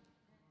amen.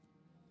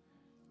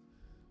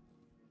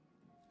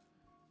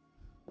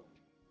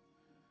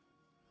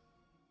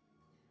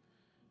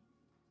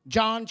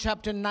 John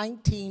chapter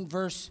 19,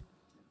 verse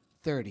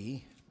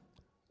 30.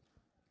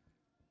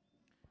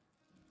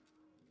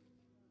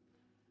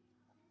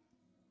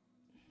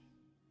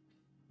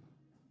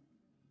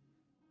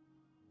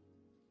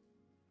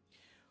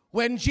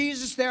 When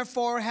Jesus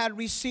therefore had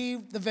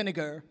received the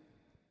vinegar,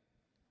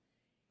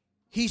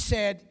 he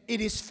said,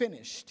 "It is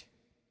finished."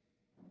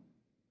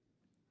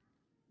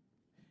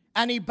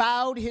 And he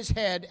bowed his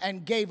head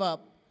and gave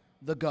up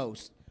the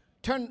ghost.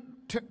 Turn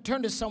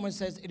to someone and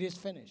says, "It is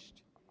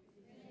finished."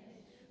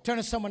 Turn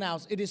to someone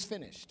else, "It is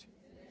finished."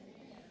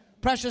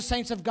 Precious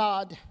saints of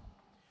God,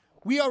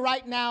 we are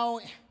right now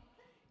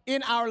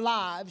in our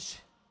lives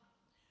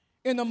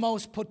in the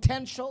most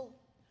potential,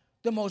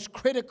 the most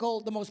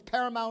critical, the most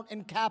paramount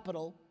and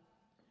capital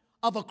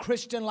of a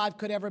Christian life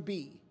could ever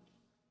be.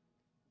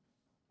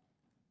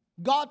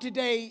 God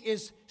today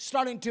is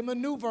starting to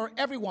maneuver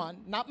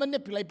everyone, not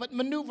manipulate, but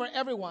maneuver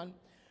everyone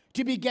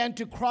to begin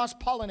to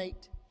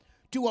cross-pollinate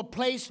to a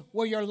place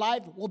where your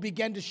life will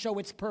begin to show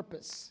its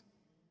purpose.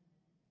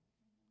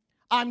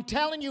 I'm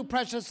telling you,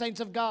 precious saints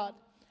of God,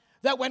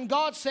 that when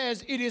God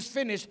says it is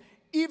finished,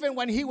 even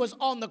when he was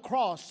on the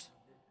cross,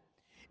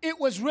 it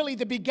was really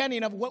the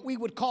beginning of what we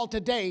would call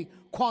today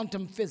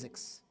quantum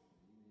physics.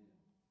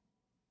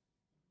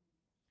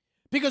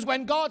 Because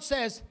when God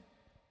says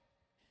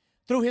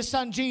through his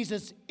son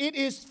Jesus, it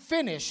is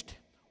finished,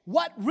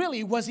 what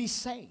really was he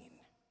saying?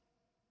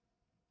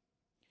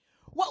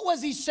 What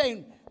was he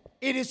saying?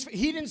 He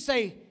didn't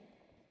say,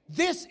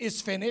 this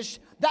is finished.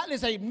 That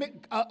is a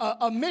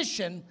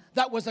mission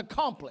that was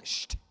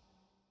accomplished,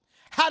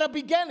 had a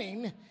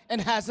beginning and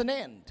has an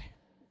end.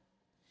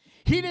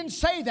 He didn't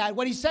say that.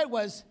 What he said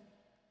was,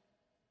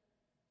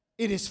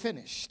 it is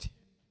finished.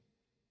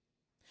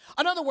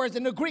 In other words,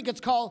 in the Greek,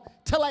 it's called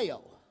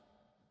teleo.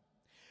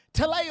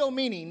 Teleo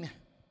meaning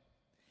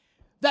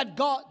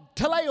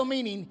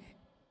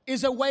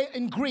is a way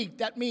in Greek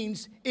that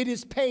means it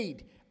is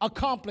paid,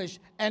 accomplished,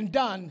 and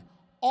done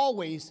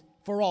always,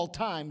 for all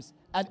times,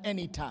 at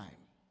any time.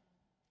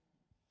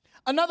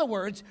 In other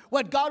words,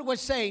 what God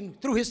was saying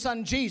through his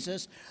son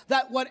Jesus,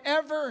 that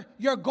whatever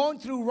you're going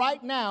through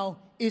right now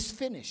is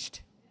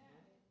finished.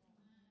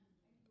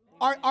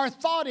 Our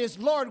thought is,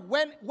 Lord,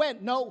 when?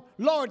 No,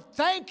 Lord,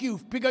 thank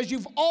you because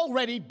you've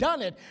already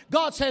done it.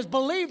 God says,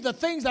 believe the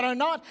things that are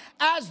not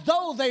as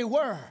though they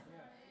were.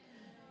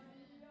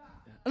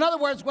 In other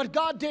words, what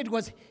God did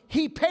was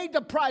he paid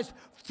the price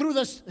through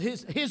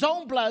his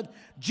own blood,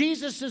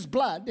 Jesus'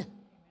 blood,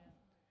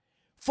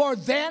 for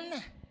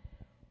then,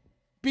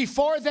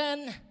 before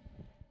then,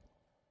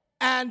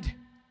 and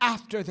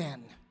after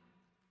then.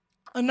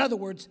 In other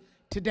words,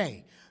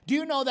 today. Do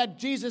you know that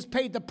Jesus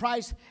paid the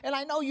price? And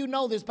I know you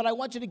know this, but I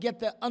want you to get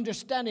the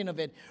understanding of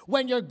it.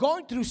 When you're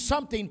going through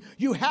something,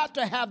 you have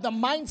to have the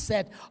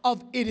mindset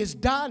of it is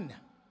done.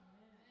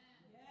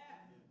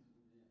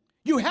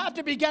 You have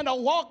to begin to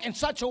walk in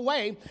such a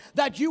way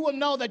that you will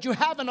know that you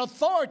have an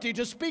authority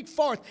to speak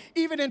forth,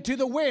 even into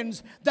the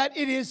winds, that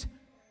it is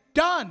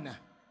done.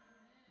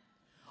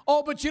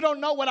 Oh, but you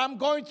don't know what I'm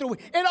going through.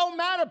 It don't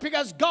matter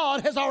because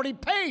God has already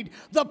paid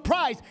the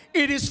price.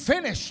 It is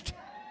finished.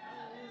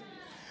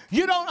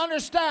 You don't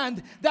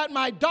understand that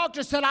my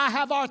doctor said I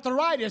have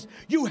arthritis.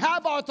 You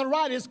have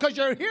arthritis because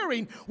you're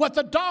hearing what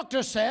the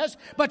doctor says,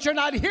 but you're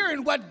not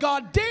hearing what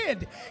God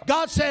did.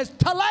 God says,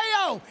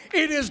 teleo,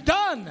 it is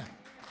done.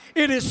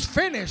 It is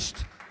finished.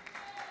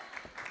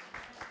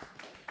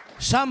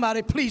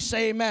 Somebody please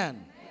say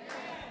amen.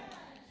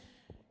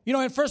 You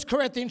know, in 1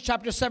 Corinthians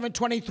chapter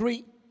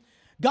 7:23,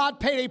 God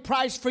paid a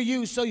price for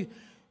you so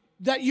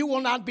that you will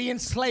not be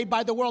enslaved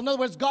by the world. In other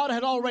words, God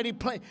has already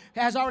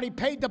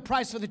paid the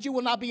price so that you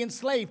will not be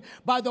enslaved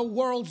by the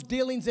world's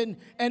dealings and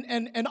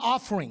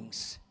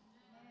offerings.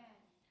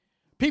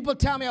 People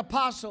tell me,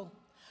 Apostle,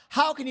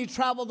 how can you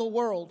travel the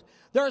world?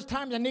 There's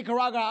times in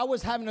Nicaragua, I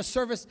was having a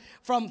service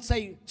from,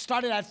 say,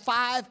 started at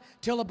 5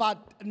 till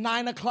about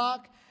 9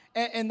 o'clock,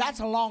 and that's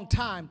a long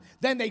time.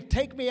 Then they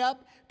take me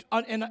up,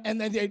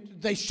 and then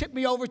they ship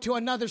me over to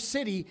another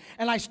city,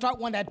 and I start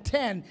one at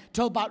 10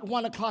 till about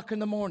 1 o'clock in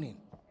the morning.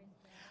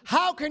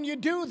 How can you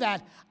do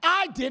that?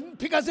 I didn't,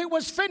 because it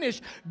was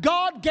finished.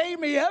 God gave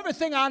me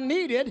everything I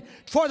needed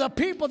for the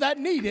people that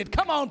need it.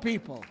 Come on,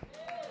 people.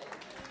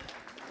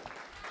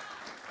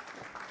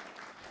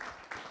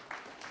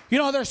 You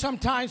know, there's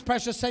sometimes,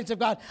 precious saints of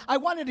God, I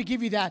wanted to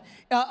give you that.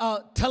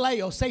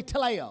 Teleo, say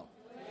teleo.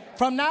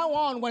 From now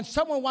on, when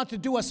someone wants to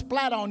do a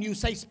splat on you,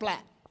 say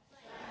splat.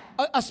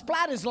 A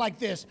splat is like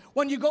this.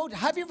 When you go,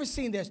 have you ever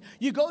seen this?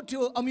 You go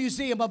to a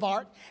museum of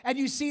art and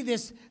you see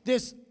this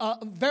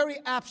very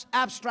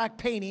abstract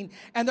painting,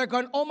 and they're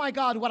going, "Oh my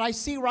God, what I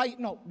see right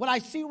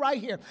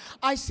here,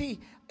 I see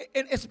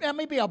it's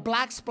maybe a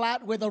black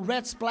splat with a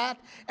red splat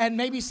and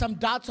maybe some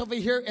dots over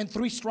here and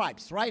 3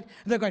 stripes, right?"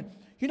 And they're going,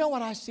 "You know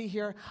what I see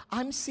here?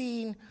 I'm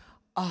seeing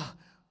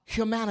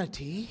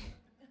humanity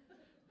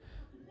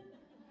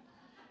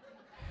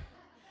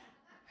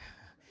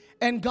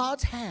and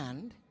God's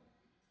hand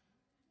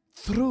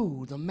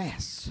through the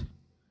mess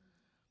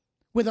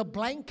with a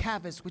blank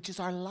canvas, which is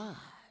our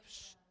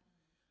lives.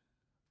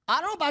 I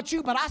don't know about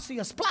you, but I see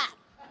a splat."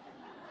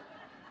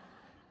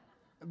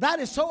 That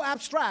is so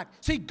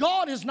abstract. See,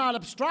 God is not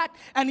abstract,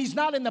 and he's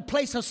not in the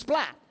place of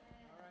splat.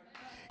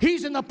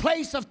 He's in the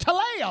place of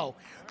teleo.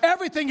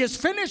 Everything is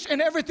finished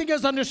and everything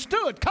is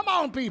understood. Come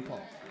on, people.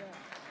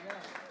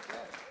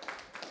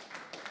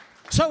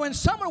 So when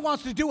someone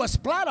wants to do a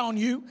splat on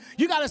you,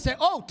 you got to say,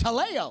 "Oh,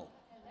 teleo."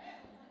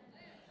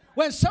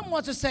 When someone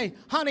wants to say,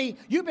 "Honey,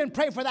 you've been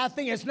praying for that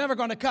thing, it's never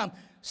going to come,"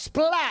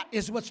 splat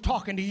is what's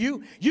talking to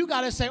you. You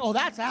got to say, "Oh,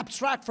 that's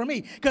abstract for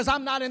me," because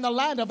I'm not in the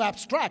land of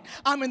abstract.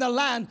 I'm in the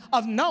land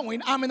of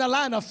knowing. I'm in the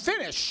land of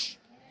finish.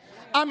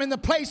 I'm in the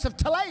place of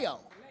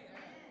teleo.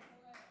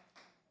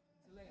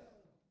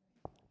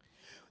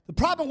 The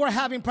problem we're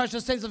having,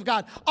 precious saints of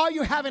God, are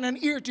you having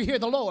an ear to hear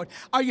the Lord?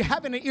 Are you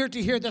having an ear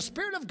to hear the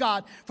Spirit of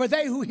God? For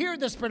they who hear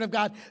the Spirit of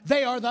God,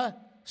 they are the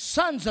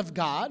sons of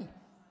God.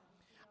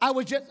 I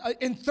was just,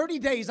 in 30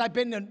 days, I've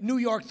been to New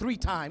York 3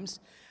 times,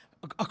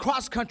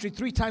 across country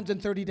 3 times in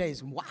 30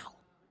 days. Wow.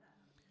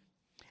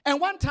 And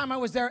one time I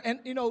was there,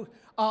 and you know,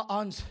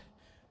 on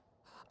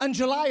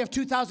July of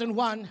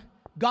 2001,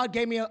 God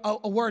gave me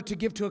a word to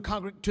give to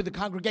the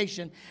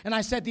congregation, and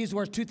I said these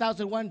words,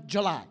 2001,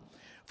 July.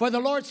 For the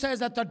Lord says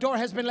that the door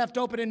has been left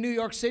open in New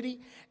York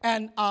City,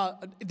 and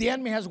the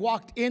enemy has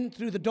walked in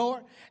through the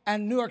door,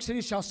 and New York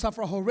City shall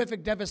suffer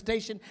horrific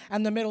devastation,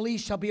 and the Middle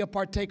East shall be a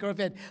partaker of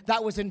it.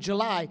 That was in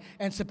July,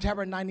 and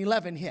September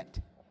 9/11 hit.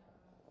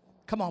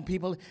 Come on,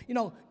 people. You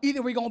know,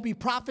 either we're going to be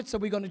prophets or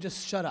we're going to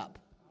just shut up.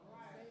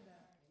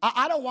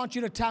 I don't want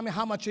you to tell me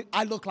how much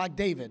I look like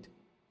David.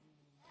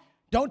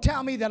 Don't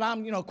tell me that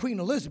I'm, Queen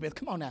Elizabeth.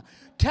 Come on now.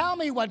 Tell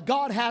me what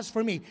God has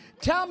for me.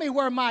 Tell me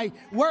where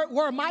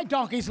my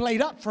donkey's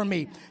laid up for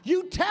me.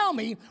 You tell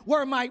me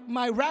where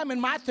my ram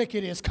in my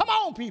thicket is. Come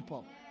on,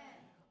 people.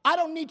 I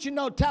don't need you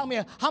to tell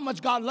me how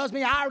much God loves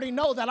me. I already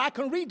know that I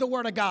can read the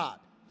Word of God.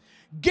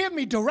 Give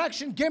me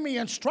direction. Give me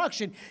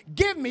instruction.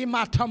 Give me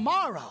my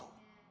tomorrow.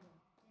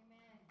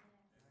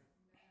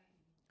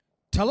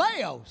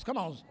 Teleos. Come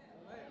on.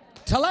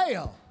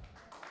 Teleo.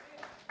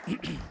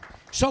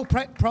 So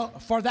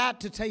for that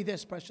to tell you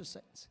this, precious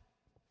saints,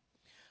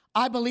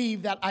 I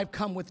believe that I've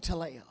come with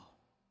teleo.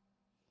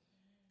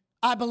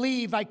 I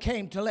believe I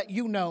came to let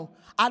you know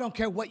I don't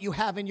care what you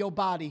have in your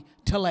body,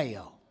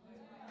 teleo.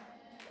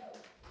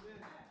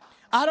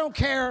 I don't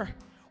care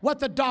what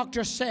the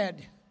doctor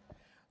said.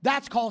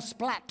 That's called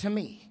splat to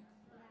me.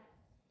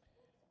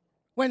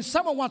 When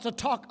someone wants to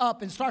talk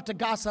up and start to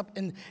gossip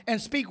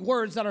and speak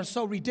words that are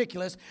so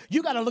ridiculous,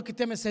 you got to look at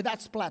them and say,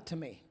 that's splat to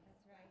me.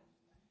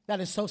 That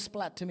is so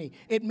splat to me.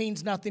 It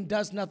means nothing,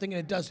 does nothing,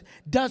 and it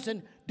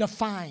doesn't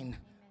define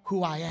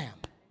who I am.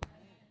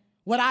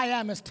 What I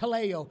am is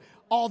teleo.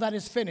 All that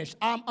is finished.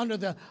 I'm under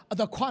the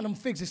quantum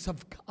physics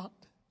of God.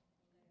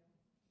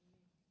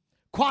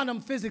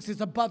 Quantum physics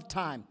is above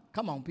time.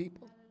 Come on,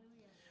 people.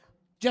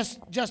 Just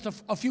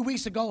a few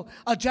weeks ago,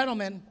 a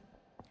gentleman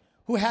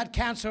who had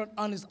cancer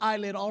on his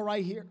eyelid, all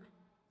right here.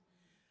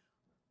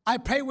 I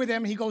pray with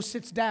him. He goes,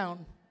 sits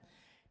down.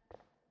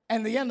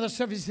 And at the end of the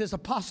service, he says,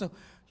 Apostle,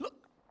 look,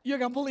 you're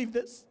going to believe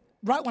this.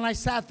 Right when I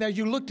sat there,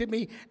 you looked at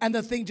me, and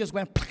the thing just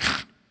went,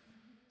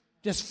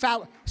 just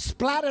fell,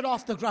 splattered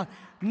off the ground.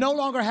 No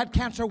longer had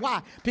cancer.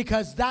 Why?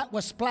 Because that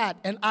was splat,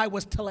 and I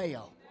was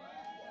teleo.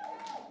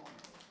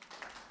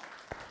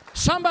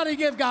 Somebody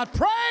give God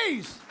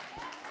praise.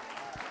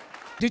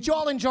 Did you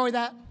all enjoy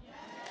that?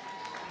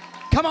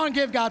 Come on,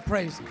 give God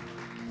praise.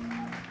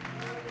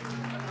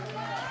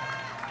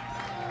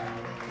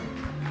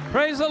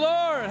 Praise the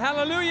Lord.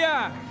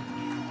 Hallelujah.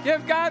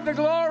 Give God the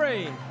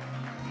glory.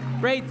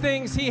 Great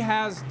things he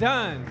has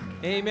done.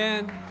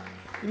 Amen.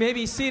 You may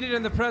be seated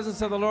in the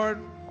presence of the Lord.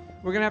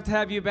 We're going to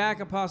have you back,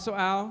 Apostle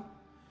Al,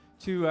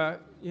 to,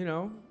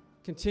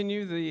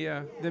 continue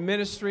the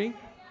ministry.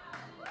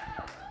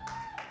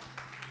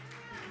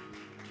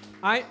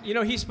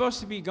 He's supposed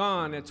to be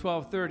gone at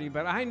 12:30,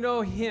 but I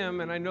know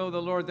him and I know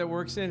the Lord that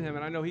works in him,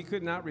 and I know he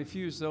could not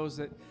refuse those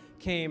that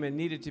came and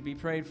needed to be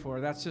prayed for.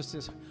 That's just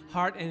his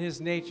heart and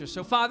his nature.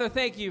 So, Father,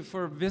 thank you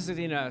for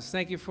visiting us.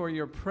 Thank you for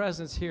your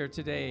presence here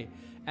today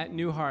at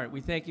New Heart.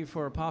 We thank you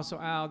for Apostle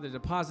Al, the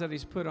deposit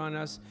he's put on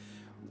us,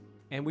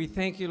 and we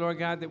thank you, Lord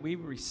God, that we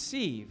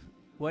receive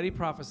what he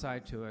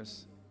prophesied to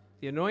us.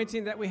 The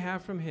anointing that we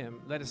have from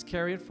him, let us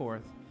carry it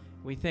forth.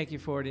 We thank you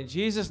for it in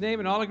Jesus' name,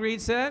 and all agreed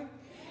said,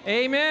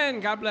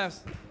 amen. God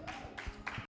bless.